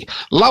Derry.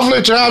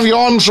 Lovely to have you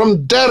on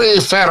from Derry,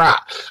 Farah.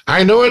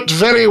 I know it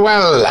very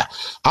well.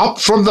 Up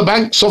from the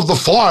banks of the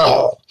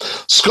Foyle.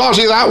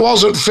 Scotty, that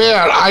wasn't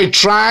fair. I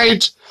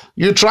tried.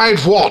 You tried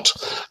what?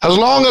 As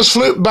long as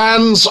flute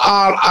bands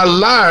are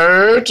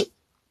allowed,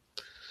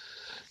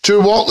 to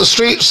walk the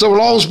streets, there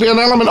will always be an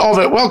element of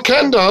it. Well,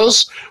 Ken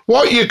does.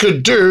 What you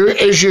could do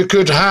is you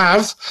could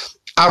have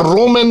a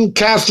Roman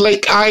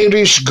Catholic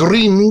Irish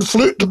Green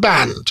flute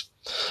band,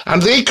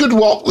 and they could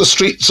walk the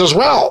streets as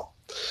well.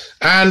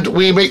 And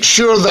we make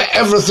sure that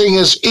everything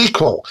is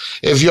equal.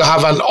 If you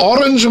have an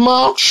orange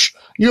march,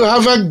 you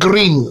have a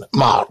green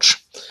march.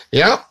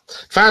 Yeah,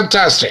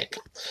 fantastic.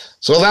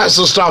 So that's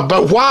the stuff.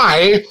 But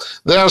why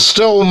they're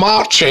still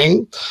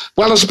marching?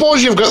 Well, I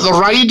suppose you've got the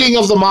riding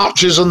of the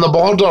marches and the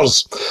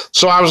borders.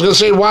 So I was going to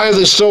say, why are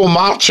they still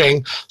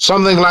marching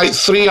something like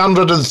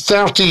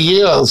 330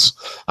 years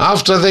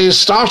after they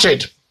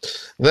started?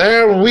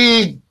 There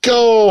we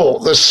go.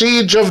 The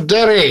Siege of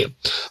Derry.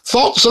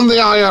 Thoughts on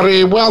the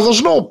IRA? Well,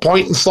 there's no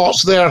point in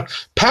thoughts. They're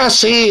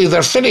passé.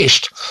 They're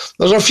finished.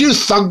 There's a few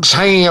thugs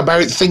hanging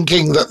about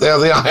thinking that they're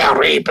the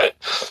IRA, but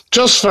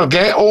just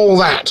forget all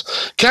that.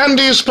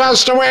 Candy's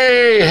passed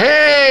away.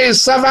 Hey,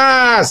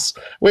 Savas,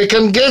 we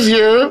can give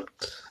you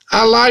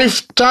a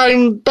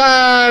lifetime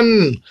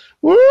ban.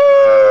 Woo!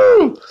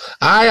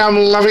 I am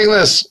loving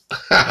this.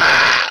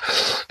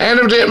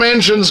 Anybody that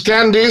mentions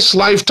Candice,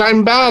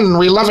 lifetime ban.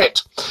 We love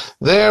it.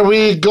 There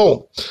we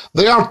go.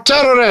 They are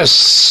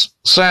terrorists,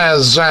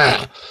 says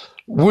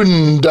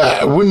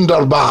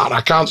Wunderbar.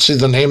 I can't see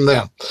the name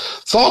there.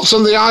 Thoughts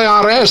on the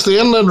IRS, the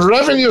Inland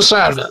Revenue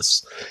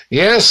Service?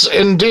 Yes,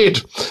 indeed.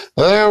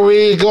 There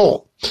we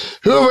go.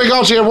 Who have we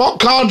got here?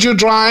 What car do you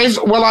drive?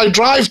 Well, I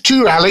drive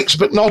two, Alex,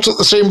 but not at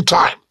the same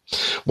time.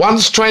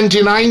 One's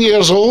 29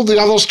 years old, the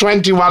other's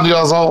 21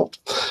 years old.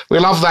 We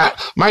love that.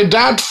 My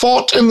dad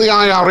fought in the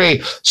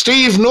IRA.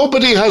 Steve,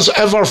 nobody has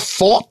ever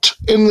fought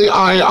in the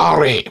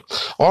IRA,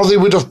 or they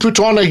would have put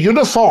on a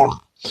uniform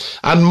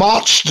and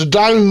marched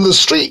down the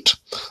street.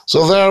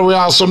 So there we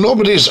are. So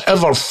nobody's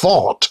ever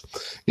fought.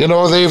 You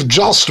know, they've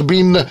just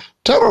been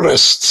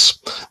terrorists.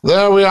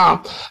 There we are.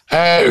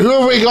 Who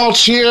have we got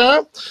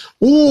here?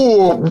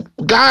 Ooh,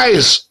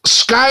 guys,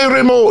 Sky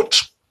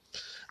Remote.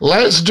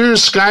 Let's do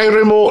Sky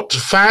Remote.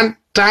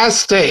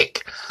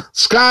 Fantastic.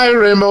 Sky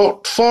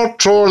Remote for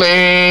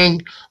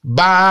trolling.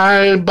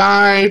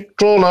 Bye-bye,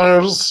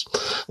 trollers.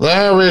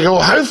 There we go.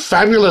 How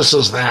fabulous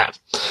is that?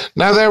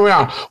 Now, there we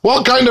are.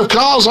 What kind of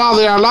cars are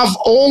they? I love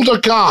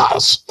older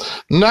cars.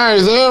 Now,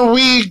 there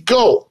we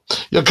go.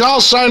 Your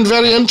cars sound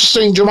very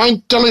interesting. Do you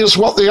mind telling us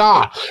what they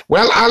are?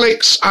 Well,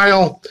 Alex,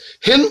 I'll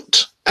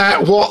hint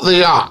at what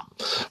they are.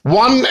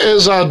 One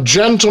is a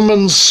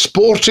gentleman's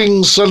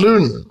sporting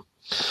saloon,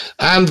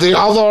 and the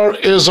other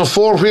is a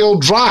four-wheel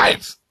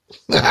drive.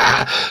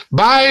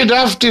 Buy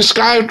Dafty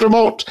Sky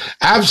Remote.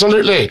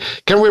 Absolutely.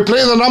 Can we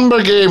play the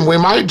number game? We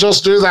might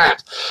just do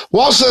that.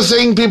 What's the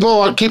thing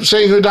people keep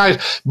saying who died?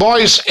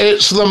 Boys,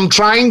 it's them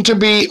trying to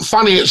be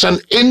funny. It's an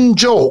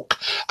in-joke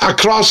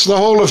across the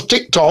whole of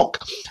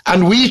TikTok,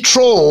 and we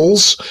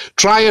trolls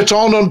try it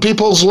on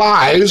people's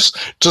lives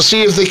to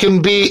see if they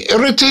can be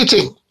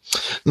irritating.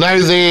 Now,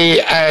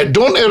 they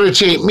don't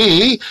irritate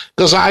me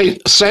because I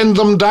send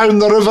them down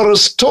the river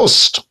as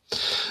toast.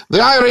 The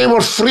IRA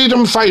were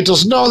freedom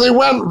fighters. No, they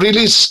weren't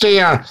really,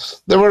 Stair.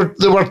 They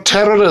were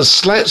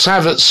terrorists. Let's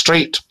have it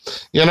straight.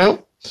 You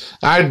know,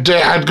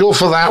 I'd go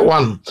for that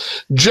one.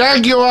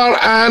 Jaguar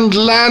and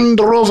Land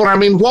Rover. I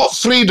mean, what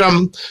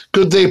freedom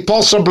could they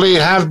possibly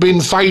have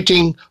been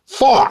fighting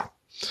for?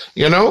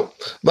 You know,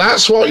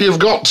 that's what you've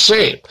got to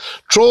say.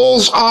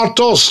 Trolls are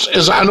toast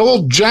is an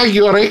old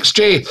Jaguar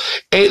XJ.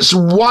 It's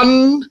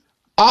one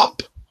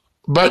up,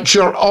 but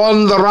you're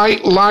on the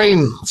right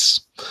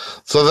lines.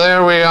 So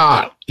there we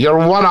are. You're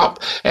one up.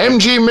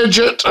 MG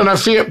Midget and a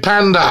Fiat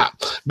Panda.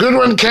 Good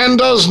one, Ken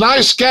does.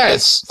 Nice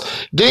guess.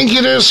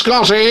 Dinky-Doo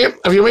Scotty.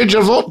 Have you made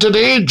your vote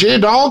today,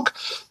 J-Dog?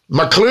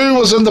 McClue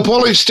was in the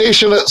polling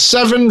station at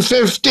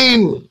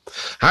 7:15.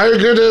 How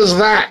good is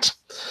that?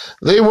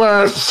 They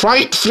were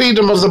fight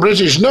freedom of the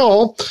British.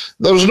 No,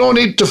 there was no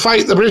need to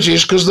fight the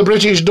British because the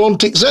British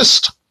don't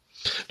exist.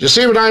 Do you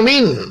see what I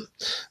mean?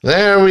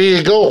 There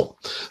we go.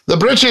 The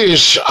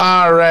British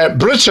are,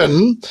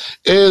 Britain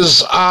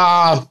is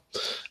a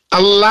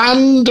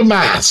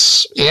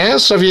landmass.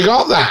 Yes, have you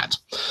got that?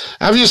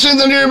 Have you seen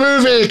the new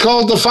movie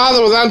called The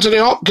Father with Anthony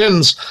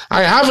Hopkins?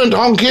 I haven't,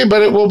 Honky,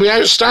 but it will be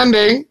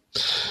outstanding.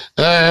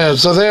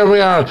 So there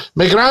we are.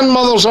 My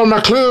grandmothers are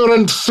McClure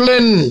and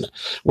Flynn.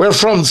 We're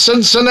from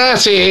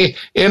Cincinnati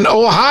in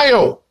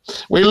Ohio.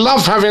 We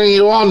love having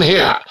you on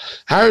here.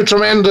 How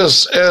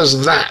tremendous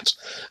is that?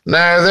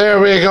 Now,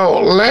 there we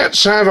go.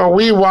 Let's have a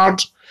wee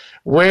word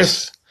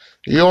with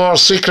your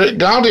secret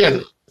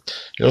guardian.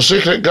 Your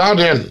secret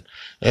guardian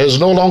is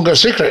no longer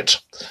secret.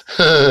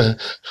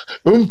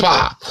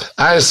 Oompa,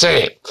 I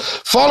say.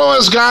 Follow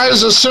us,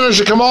 guys, as soon as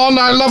you come on.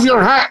 I love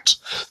your hat.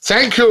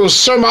 Thank you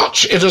so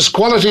much. It is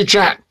quality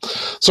chat.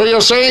 So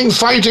you're saying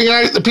fighting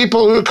out the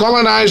people who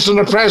colonized and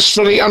oppressed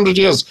for 800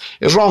 years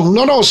is wrong.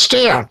 No,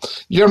 Stair.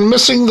 You're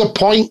missing the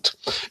point.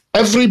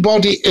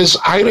 Everybody is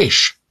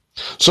Irish.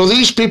 So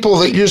these people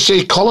that you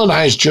say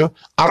colonized you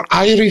are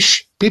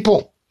Irish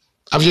people.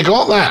 Have you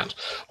got that?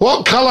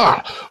 What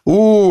colour?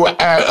 Ooh,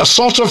 a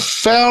sort of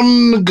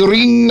fern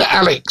green,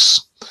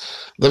 Alex.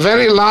 The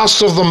very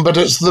last of them, but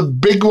it's the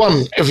big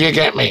one, if you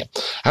get me.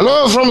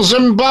 Hello from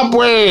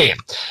Zimbabwe.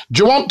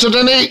 Do you want to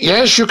donate?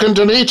 Yes, you can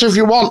donate if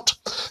you want.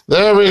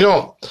 There we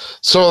go.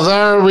 So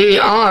there we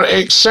are.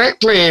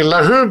 Exactly.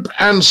 Lahub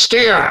and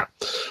Steer.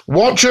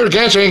 What you're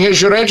getting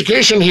is your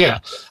education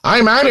here.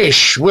 I'm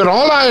Irish. We're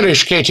all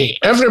Irish, Katie.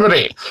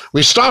 Everybody.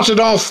 We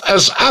started off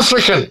as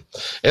African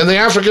in the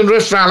African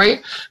Rift Valley,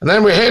 and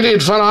then we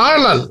headed for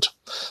Ireland.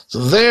 So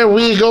there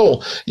we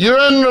go.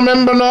 Ewan,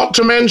 remember not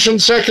to mention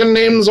second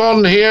names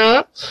on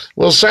here.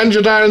 We'll send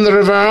you down the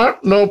river.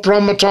 No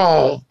problem at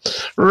all.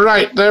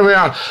 Right, there we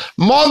are.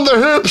 Mon the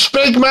Hoops,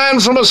 big man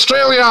from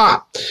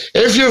Australia.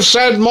 If you've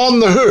said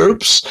Mon the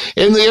Hoops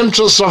in the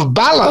interest of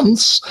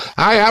balance,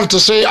 I have to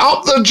say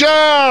up the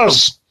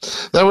Jers.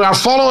 There we are.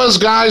 Follow us,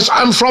 guys.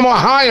 I'm from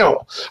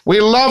Ohio. We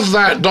love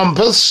that,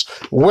 Dumpus.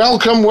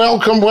 Welcome,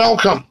 welcome,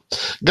 welcome.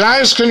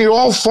 Guys, can you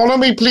all follow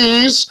me,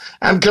 please?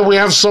 And can we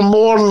have some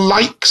more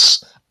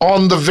likes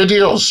on the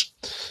videos?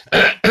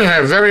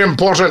 Very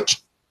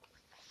important.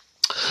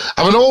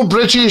 I have an old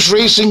British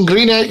racing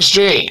Green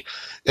XJ.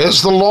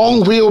 It's the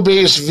long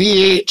wheelbase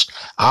V8.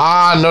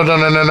 No.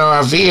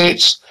 A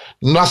V8's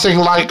nothing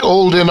like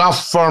old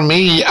enough for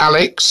me,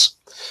 Alex.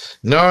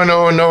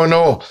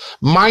 No.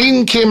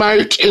 Mine came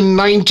out in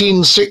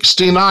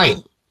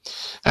 1969,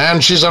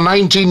 and she's a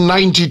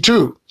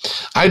 1992.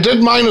 I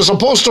did mine as a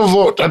postal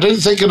vote. I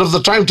didn't think it of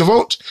the time to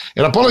vote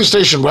in a polling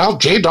station. Well,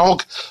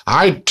 J-Dog,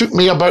 it took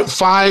me about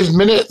 5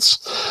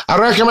 minutes. I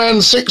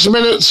recommend 6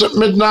 Minutes at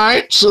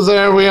Midnight, so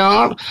there we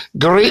are.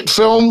 Great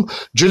film.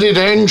 Judi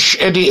Dench,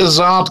 Eddie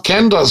Izzard,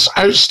 Kenders,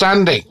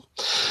 outstanding.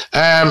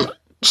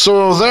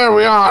 So there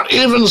we are.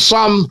 Even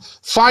some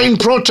fine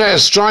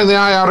protests joined the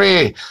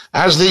IRA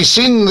as they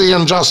seen the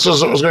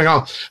injustice that was going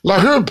on.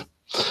 Lahub,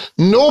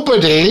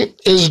 nobody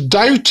is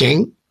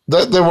doubting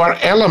that there were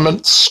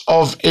elements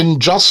of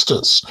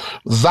injustice.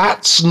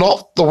 That's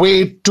not the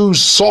way to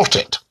sort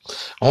it.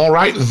 All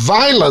right?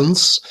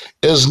 Violence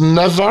is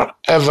never,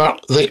 ever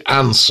the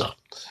answer.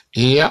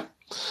 Yeah.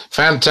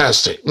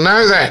 Fantastic.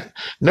 Now then,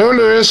 no,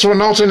 Lewis, we're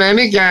not in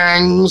any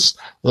gangs.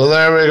 Well,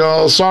 there we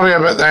go. Sorry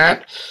about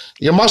that.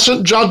 You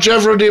mustn't judge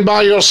everybody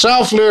by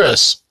yourself,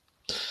 Lewis.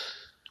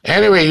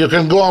 Anyway, you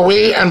can go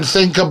away and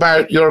think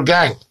about your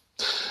gang.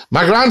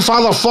 My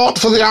grandfather fought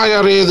for the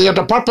IRA. They had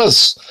a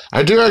purpose.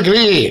 I do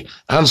agree.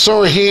 And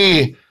so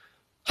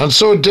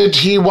did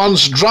he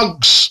once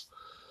drugs.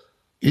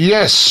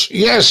 Yes.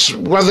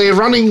 Were they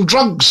running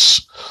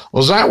drugs?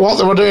 Was that what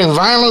they were doing?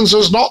 Violence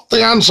is not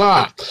the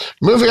answer.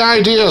 Movie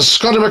ideas.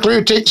 Scotty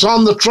McClue takes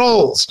on the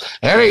trolls.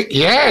 Eric,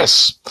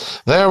 yes.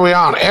 There we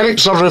are.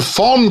 Eric's a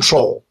reform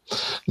troll.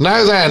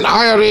 Now then,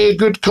 IRA,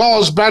 good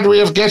cause, bad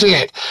way of getting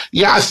it.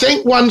 Yeah, I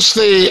think once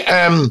they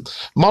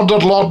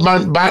murdered Lord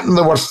Mountbatten,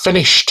 they were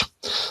finished.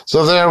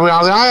 So there we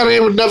are. The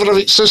IRA would never have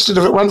existed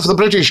if it weren't for the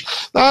British.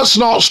 That's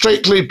not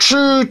strictly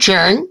true,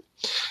 Chang.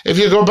 If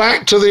you go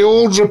back to the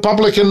old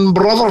Republican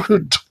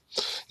Brotherhood,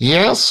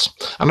 yes.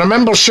 And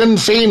remember, Sinn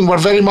Féin were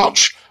very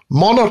much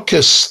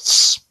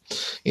monarchists.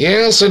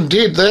 Yes,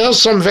 indeed.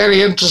 There's some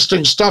very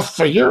interesting stuff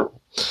for you.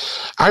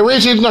 I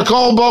waited in a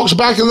call box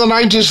back in the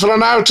 90s for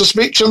an hour to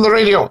speak to you on the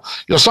radio.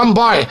 You're some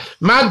boy.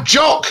 Mad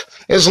Jock,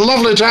 it's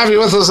lovely to have you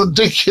with us at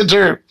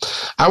Dinky-Doo.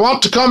 I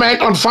want to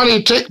comment on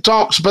funny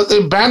TikToks, but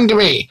they banned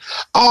me.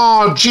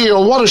 Oh,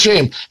 Gio, what a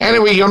shame.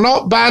 Anyway, you're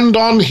not banned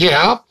on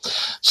here.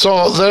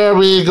 So there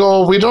we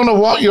go. We don't know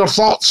what your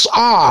thoughts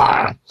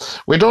are.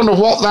 We don't know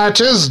what that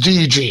is,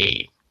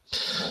 DG.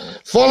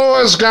 Follow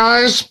us,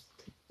 guys.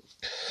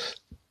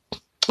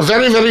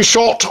 Very, very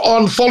short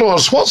on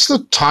followers. What's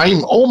the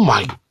time? Oh,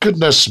 my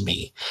goodness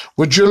me.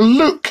 Would you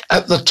look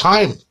at the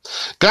time?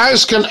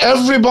 Guys, can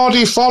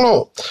everybody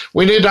follow?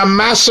 We need a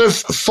massive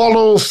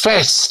follow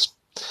fest.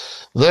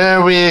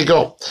 There we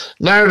go.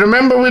 Now,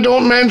 remember, we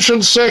don't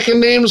mention second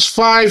names,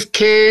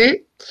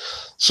 5K.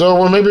 So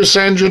we'll maybe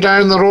send you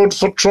down the road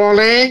for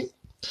trolling.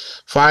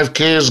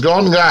 5K is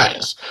gone,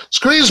 guys.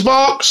 Squeeze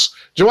box.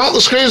 Do you want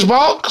the squeeze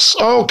box?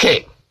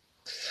 Okay.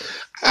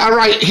 All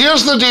right,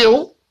 here's the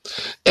deal.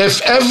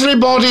 If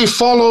everybody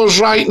follows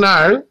right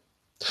now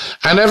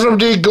and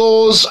everybody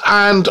goes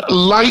and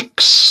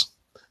likes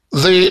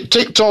the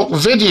TikTok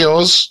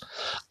videos,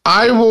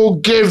 I will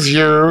give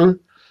you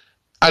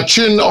a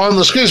tune on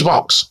the squeeze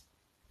box.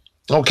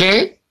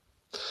 Okay?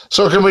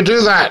 So can we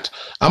do that?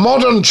 A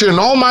modern tune.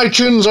 All my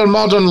tunes are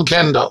modern,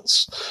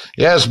 Kendalls.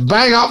 Yes,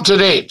 bang up to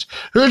date.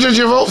 Who did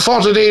you vote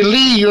for today?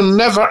 Lee, you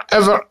never,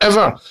 ever,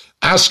 ever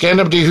ask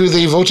anybody who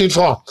they voted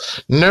for.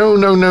 No.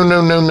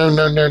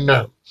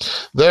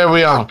 There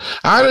we are.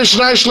 Irish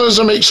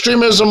nationalism,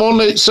 extremism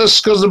only exists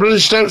because the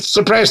British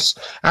suppress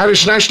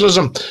Irish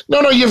nationalism.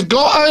 No, you've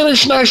got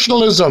Irish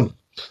nationalism.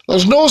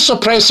 There's no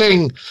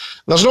suppressing.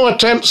 There's no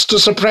attempts to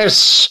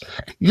suppress.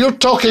 You're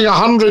talking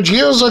 100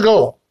 years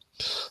ago.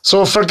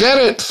 So forget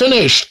it.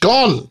 Finished.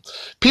 Gone.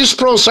 Peace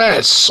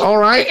process. All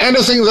right.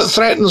 Anything that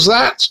threatens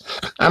that.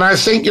 And I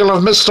think you'll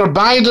have Mr.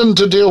 Biden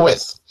to deal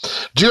with.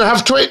 Do you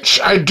have Twitch?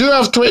 I do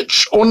have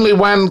Twitch, only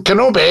one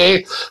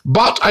Kenobi,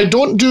 but I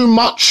don't do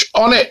much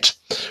on it.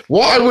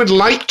 What I would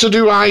like to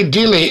do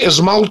ideally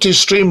is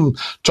multi-stream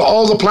to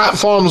all the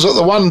platforms at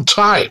the one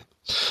time.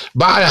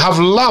 But I have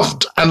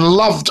loved and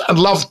loved and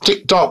loved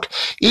TikTok.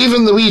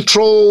 Even the wee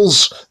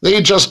trolls,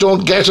 they just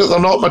don't get it. They're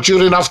not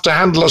mature enough to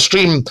handle a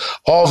stream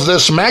of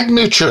this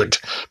magnitude.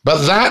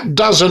 But that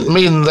doesn't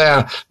mean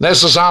they're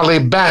necessarily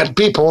bad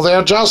people.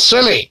 They're just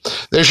silly.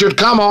 They should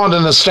come on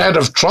and instead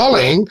of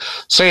trolling,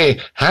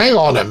 say, hang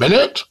on a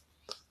minute.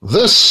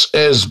 This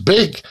is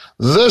big.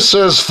 This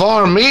is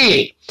for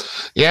me.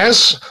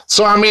 Yes?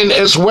 So, I mean,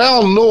 it's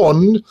well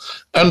known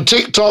in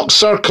TikTok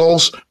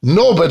circles,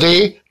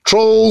 nobody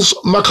trolls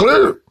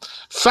McClure.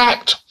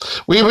 Fact.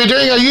 We were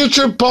doing a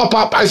YouTube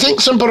pop-up. I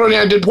think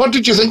Simperoni did. What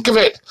did you think of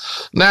it?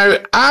 Now,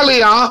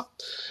 Alia,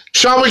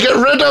 shall we get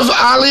rid of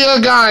Alia,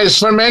 guys,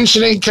 for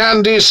mentioning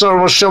Candice,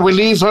 or shall we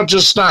leave her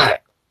just now?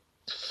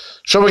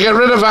 Shall we get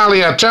rid of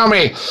Alia? Tell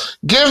me.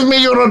 Give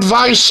me your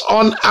advice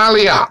on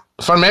Alia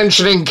for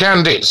mentioning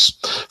Candice.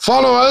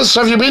 Follow us.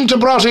 Have you been to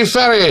Broughty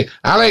Ferry?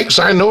 Alex,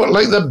 I know it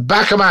like the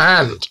back of my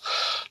hand.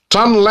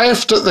 Turn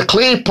left at the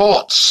clay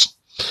pots.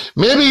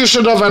 Maybe you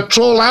should have a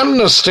troll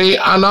amnesty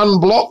and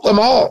unblock them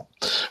all.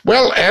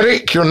 Well,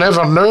 Eric, you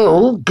never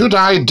know. Good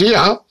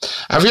idea.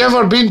 Have you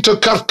ever been to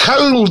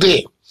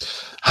Kirkcaldy?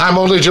 I'm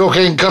only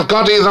joking.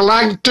 Kirkcaldy the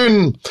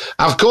Langton.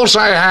 Of course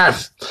I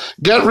have.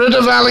 Get rid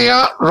of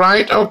Alia.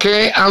 Right,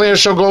 okay. Alia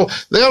shall go.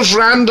 There's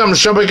Random.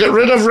 Shall we get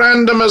rid of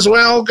Random as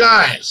well,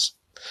 guys?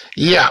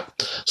 Yeah.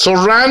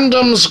 So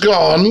Random's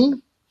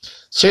gone.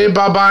 Say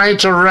bye-bye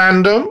to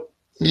Random.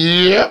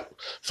 Yep.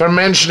 For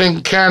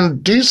mentioning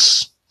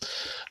Candice.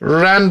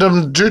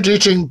 Random dude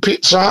eating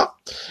pizza.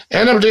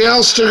 Anybody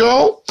else to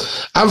go?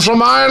 I'm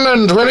from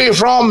Ireland. Where are you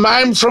from?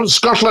 I'm from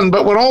Scotland,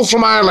 but we're all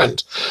from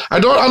Ireland.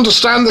 I don't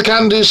understand the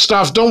Candice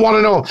stuff. Don't want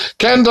to know.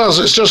 Ken does.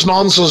 It's just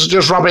nonsense. It's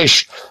just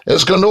rubbish.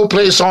 It's got no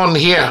place on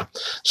here.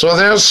 So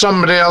there's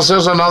somebody else.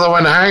 There's another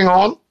one. Hang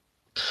on.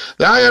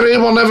 The IRA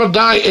will never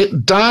die.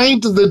 It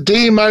died the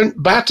day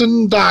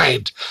Mountbatten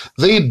died.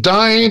 They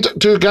died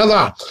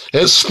together.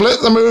 It split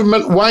the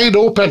movement wide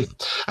open.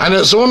 And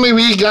it's only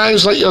we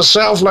guys like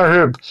yourself,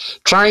 Lahoob,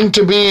 trying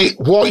to be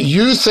what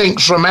you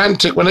think's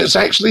romantic when it's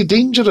actually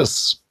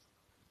dangerous.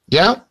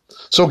 Yeah?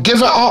 So give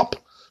it up.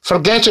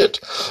 Forget it.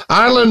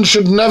 Ireland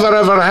should never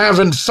ever have.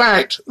 In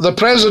fact, the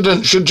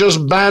president should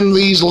just ban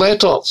these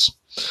letters.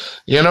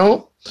 You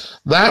know?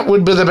 That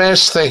would be the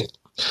best thing.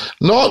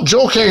 Not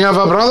joking, have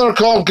a brother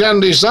called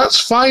Candice. That's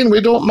fine, we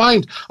don't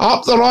mind.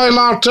 Up the Royal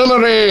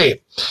Artillery.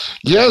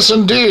 Yes,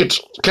 indeed.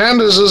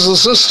 Candice is the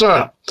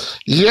sister.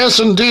 Yes,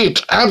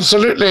 indeed.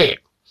 Absolutely.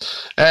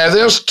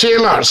 There's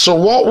Taylor. So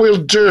what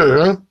we'll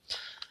do...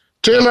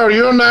 Taylor,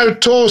 you're now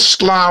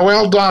toast, La.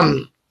 Well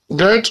done.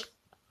 Good.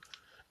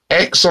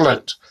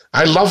 Excellent.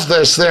 I love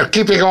this. They're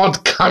keeping on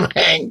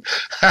coming.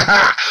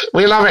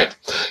 We love it.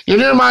 You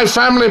knew my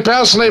family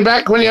personally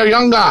back when you were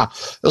younger.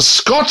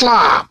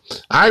 Scotland.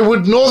 I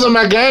would know them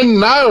again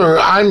now,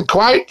 I'm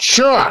quite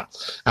sure.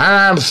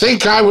 And I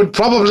think I would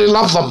probably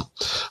love them.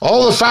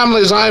 All the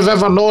families I've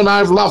ever known,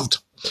 I've loved.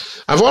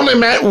 I've only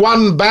met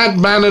one bad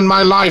man in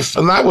my life,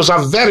 and that was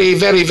a very,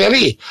 very,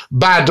 very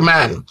bad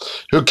man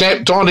who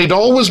kept on. He'd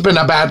always been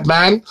a bad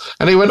man,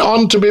 and he went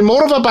on to be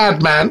more of a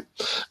bad man,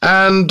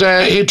 and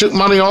he took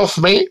money off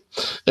me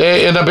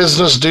in a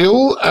business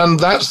deal, and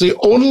that's the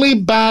only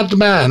bad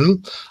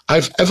man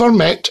I've ever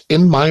met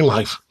in my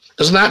life.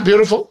 Isn't that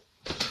beautiful?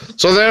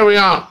 So there we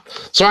are.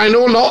 So I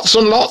know lots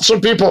and lots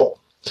of people.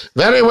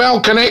 Very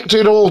well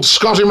connected, old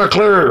Scotty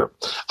McClure.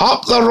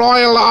 Up the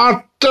Royal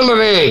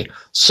Artillery,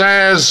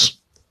 says...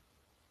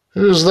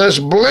 Who's this?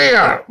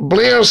 Blair.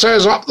 Blair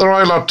says up the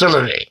Royal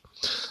Artillery.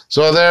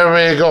 So there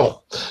we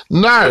go.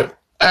 Now,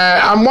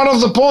 I'm one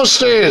of the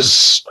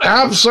posties.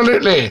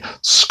 Absolutely.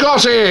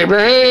 Scotty,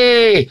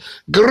 hey,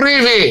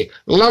 Greavy.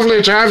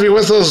 Lovely to have you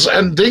with us.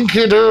 And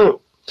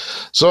Dinky-Doo.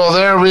 So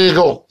there we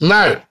go.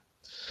 Now,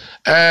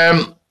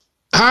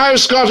 hi,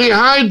 Scotty.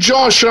 Hi,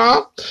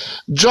 Joshua.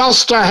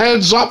 Just a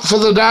heads up for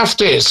the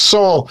dafties.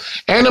 So,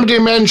 anybody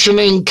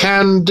mentioning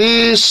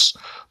Candice,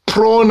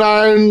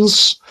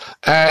 pronouns,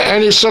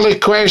 any silly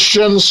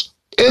questions,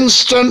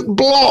 instant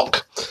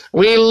block.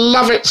 We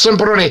love it,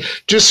 Simperoni.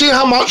 Do you see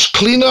how much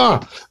cleaner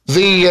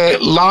the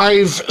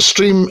live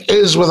stream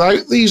is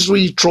without these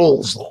wee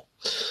trolls, though?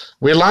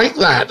 We like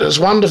that. It's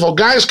wonderful.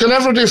 Guys, can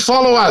everybody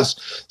follow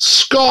us?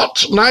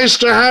 Scott, nice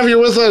to have you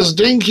with us.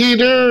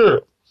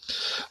 Dinky-Doo.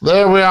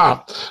 There we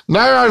are.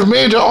 Now I've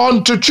made it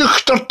on to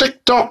Chuchter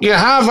TikTok. You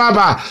have,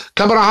 Abba.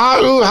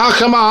 Kamaraha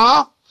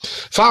Hakama.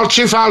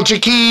 Falchi,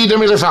 Falchi, Key,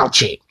 Demile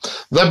Falchi.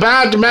 The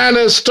bad man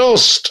is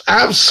toast.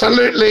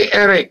 Absolutely,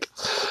 Eric.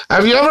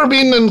 Have you ever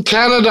been in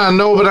Canada?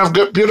 No, but I've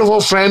got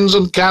beautiful friends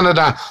in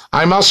Canada.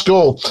 I must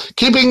go.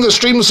 Keeping the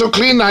stream so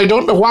clean, I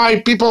don't know why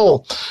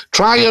people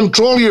try and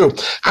troll you.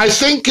 I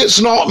think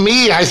it's not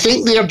me. I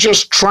think they're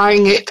just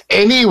trying it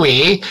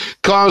anyway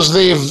because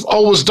they've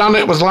always done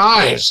it with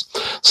lives.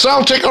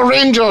 Celtic or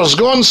Rangers,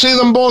 go and see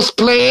them both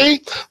play,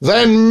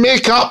 then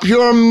make up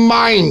your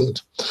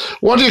mind.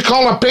 What do you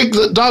call a pig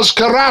that does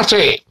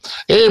karate?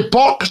 A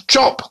pork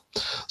chop.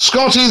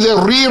 Scotty,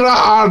 the RERA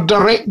are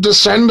direct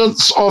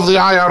descendants of the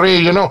IRA,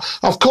 you know.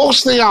 Of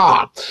course they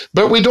are,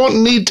 but we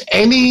don't need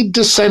any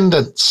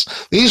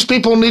descendants. These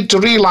people need to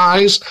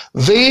realise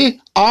they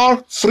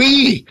are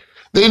free.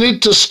 They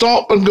need to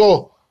stop and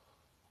go,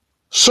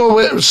 so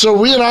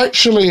we're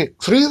actually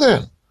free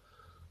then.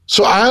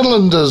 So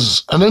Ireland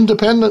is an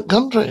independent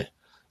country.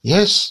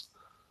 Yes.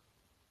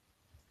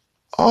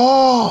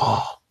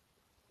 Oh,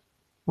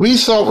 we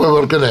thought we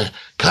were going to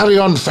carry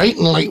on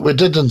fighting like we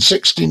did in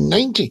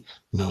 1690.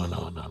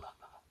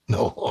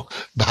 No.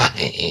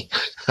 Bye.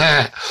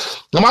 How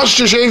much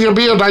to shave your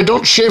beard? I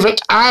don't shave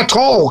it at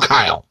all,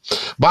 Kyle.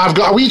 But I've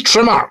got a wee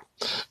trimmer.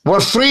 We're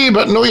free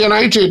but no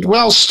united.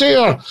 Well,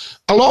 Stair,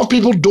 a lot of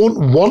people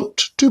don't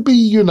want to be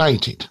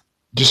united.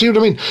 Do you see what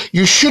I mean?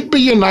 You should be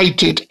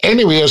united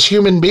anyway as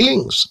human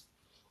beings.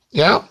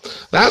 Yeah?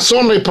 That's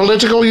only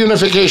political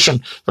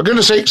unification. For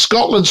goodness sake,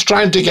 Scotland's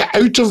trying to get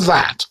out of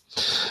that.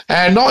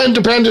 Not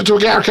independent to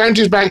get our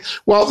counties back.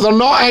 Well, they're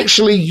not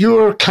actually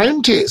your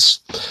counties.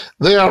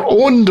 They are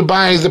owned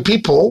by the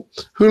people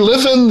who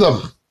live in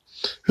them,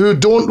 who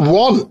don't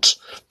want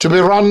to be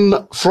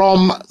run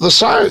from the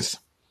south.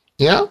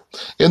 Yeah?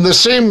 In the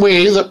same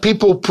way that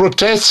people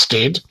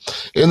protested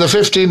in the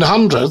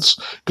 1500s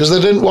because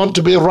they didn't want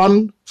to be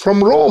run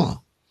from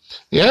Rome.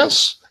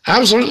 Yes?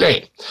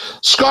 Absolutely.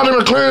 Scotty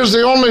McClure is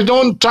the only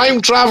known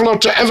time traveller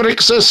to ever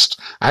exist.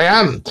 I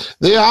am.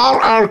 They are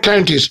our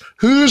counties.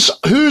 Who's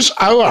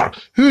our?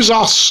 Who's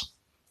us?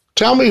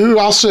 Tell me who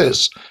us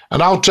is,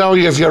 and I'll tell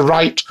you if you're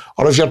right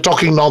or if you're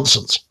talking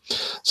nonsense.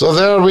 So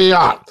there we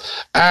are.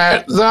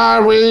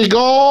 There we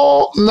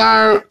go.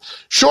 Now,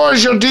 show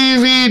us your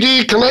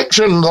DVD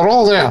collection. They're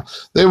all there.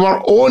 They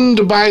were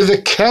owned by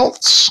the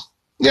Celts.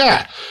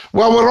 Yeah.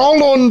 Well, we're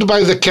all owned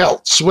by the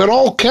Celts. We're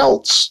all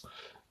Celts.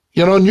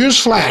 You know,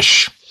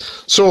 newsflash.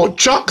 So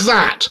chuck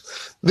that.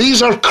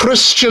 These are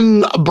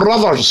Christian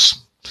brothers.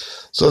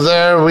 So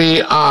there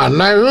we are.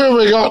 Now, who have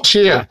we got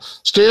here?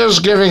 Stair's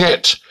giving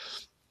it.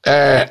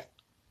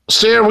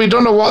 Stair, we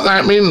don't know what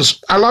that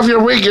means. I love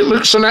your wig. It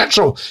looks so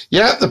natural.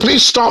 Yeah, the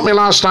police stopped me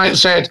last night and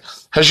said,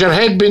 has your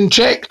head been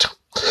checked?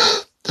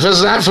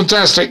 Isn't that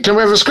fantastic? Can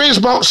we have a squeeze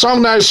box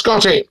song now,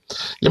 Scotty?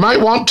 You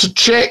might want to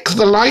check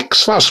the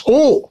likes first.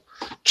 Oh,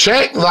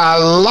 check the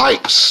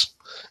likes.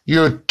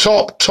 You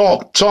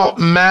top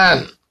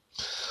man.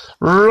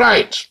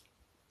 Right.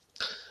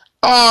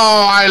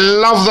 Oh, I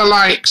love the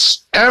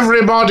likes.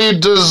 Everybody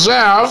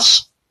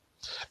deserves.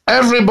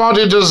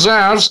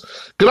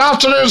 Good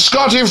afternoon,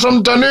 Scotty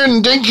from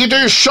Dunoon.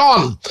 Dinky-Doo,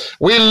 Sean.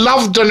 We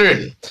love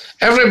Dunoon.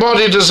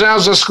 Everybody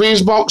deserves a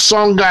squeeze box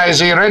song,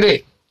 guys. Are you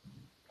ready?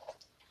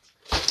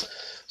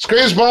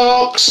 Squeeze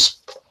box.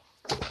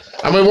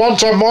 And we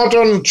want a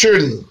modern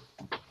tune.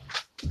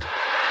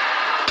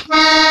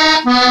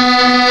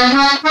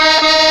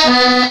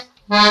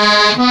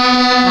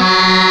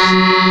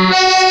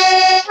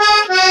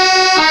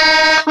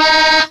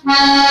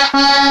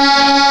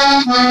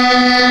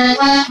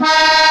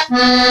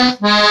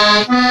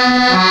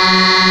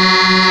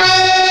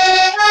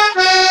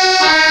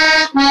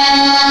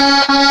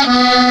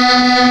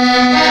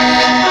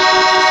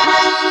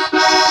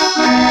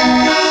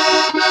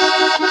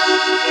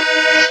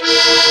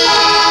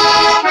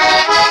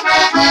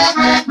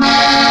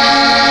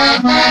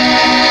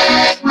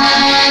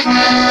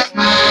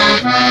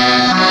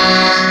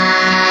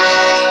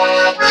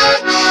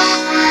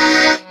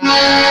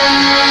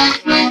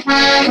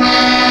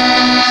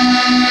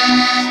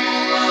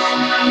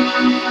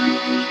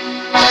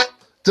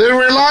 Do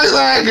we like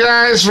that,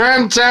 guys?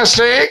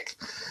 Fantastic.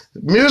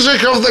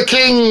 Music of the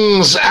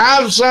Kings.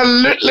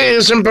 Absolutely,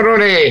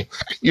 Zimperoni.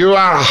 You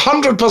are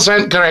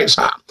 100% correct,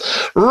 sir.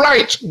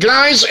 Right,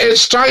 guys,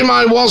 it's time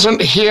I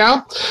wasn't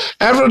here.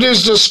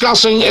 Everybody's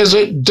discussing, is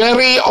it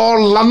Derry or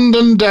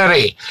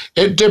Londonderry?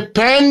 It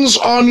depends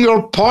on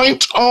your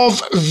point of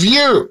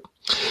view.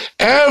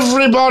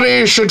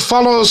 Everybody should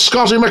follow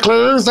Scotty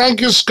McClure. Thank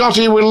you,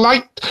 Scotty. We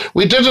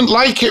didn't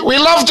like it. We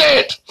loved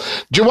it.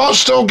 Do you watch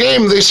Still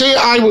Game? They say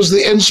I was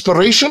the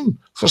inspiration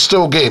for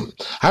Still Game.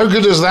 How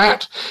good is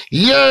that?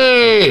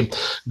 Yay!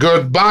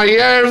 Goodbye,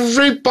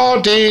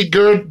 everybody.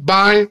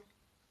 Goodbye.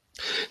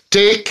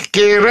 Take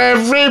care,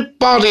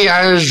 everybody,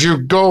 as you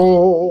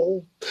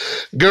go.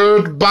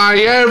 Goodbye,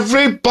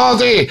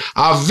 everybody.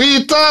 Auf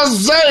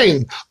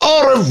Wiedersehen.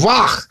 Au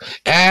revoir.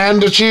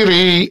 And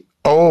cheery.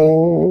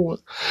 Oh,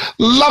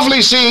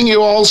 lovely seeing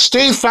you all.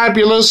 Stay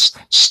fabulous,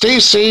 stay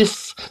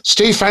safe,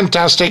 stay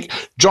fantastic.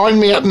 Join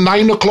me at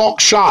 9 o'clock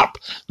sharp,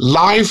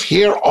 live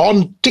here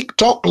on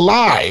TikTok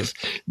Live.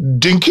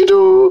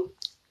 Dinky-Doo.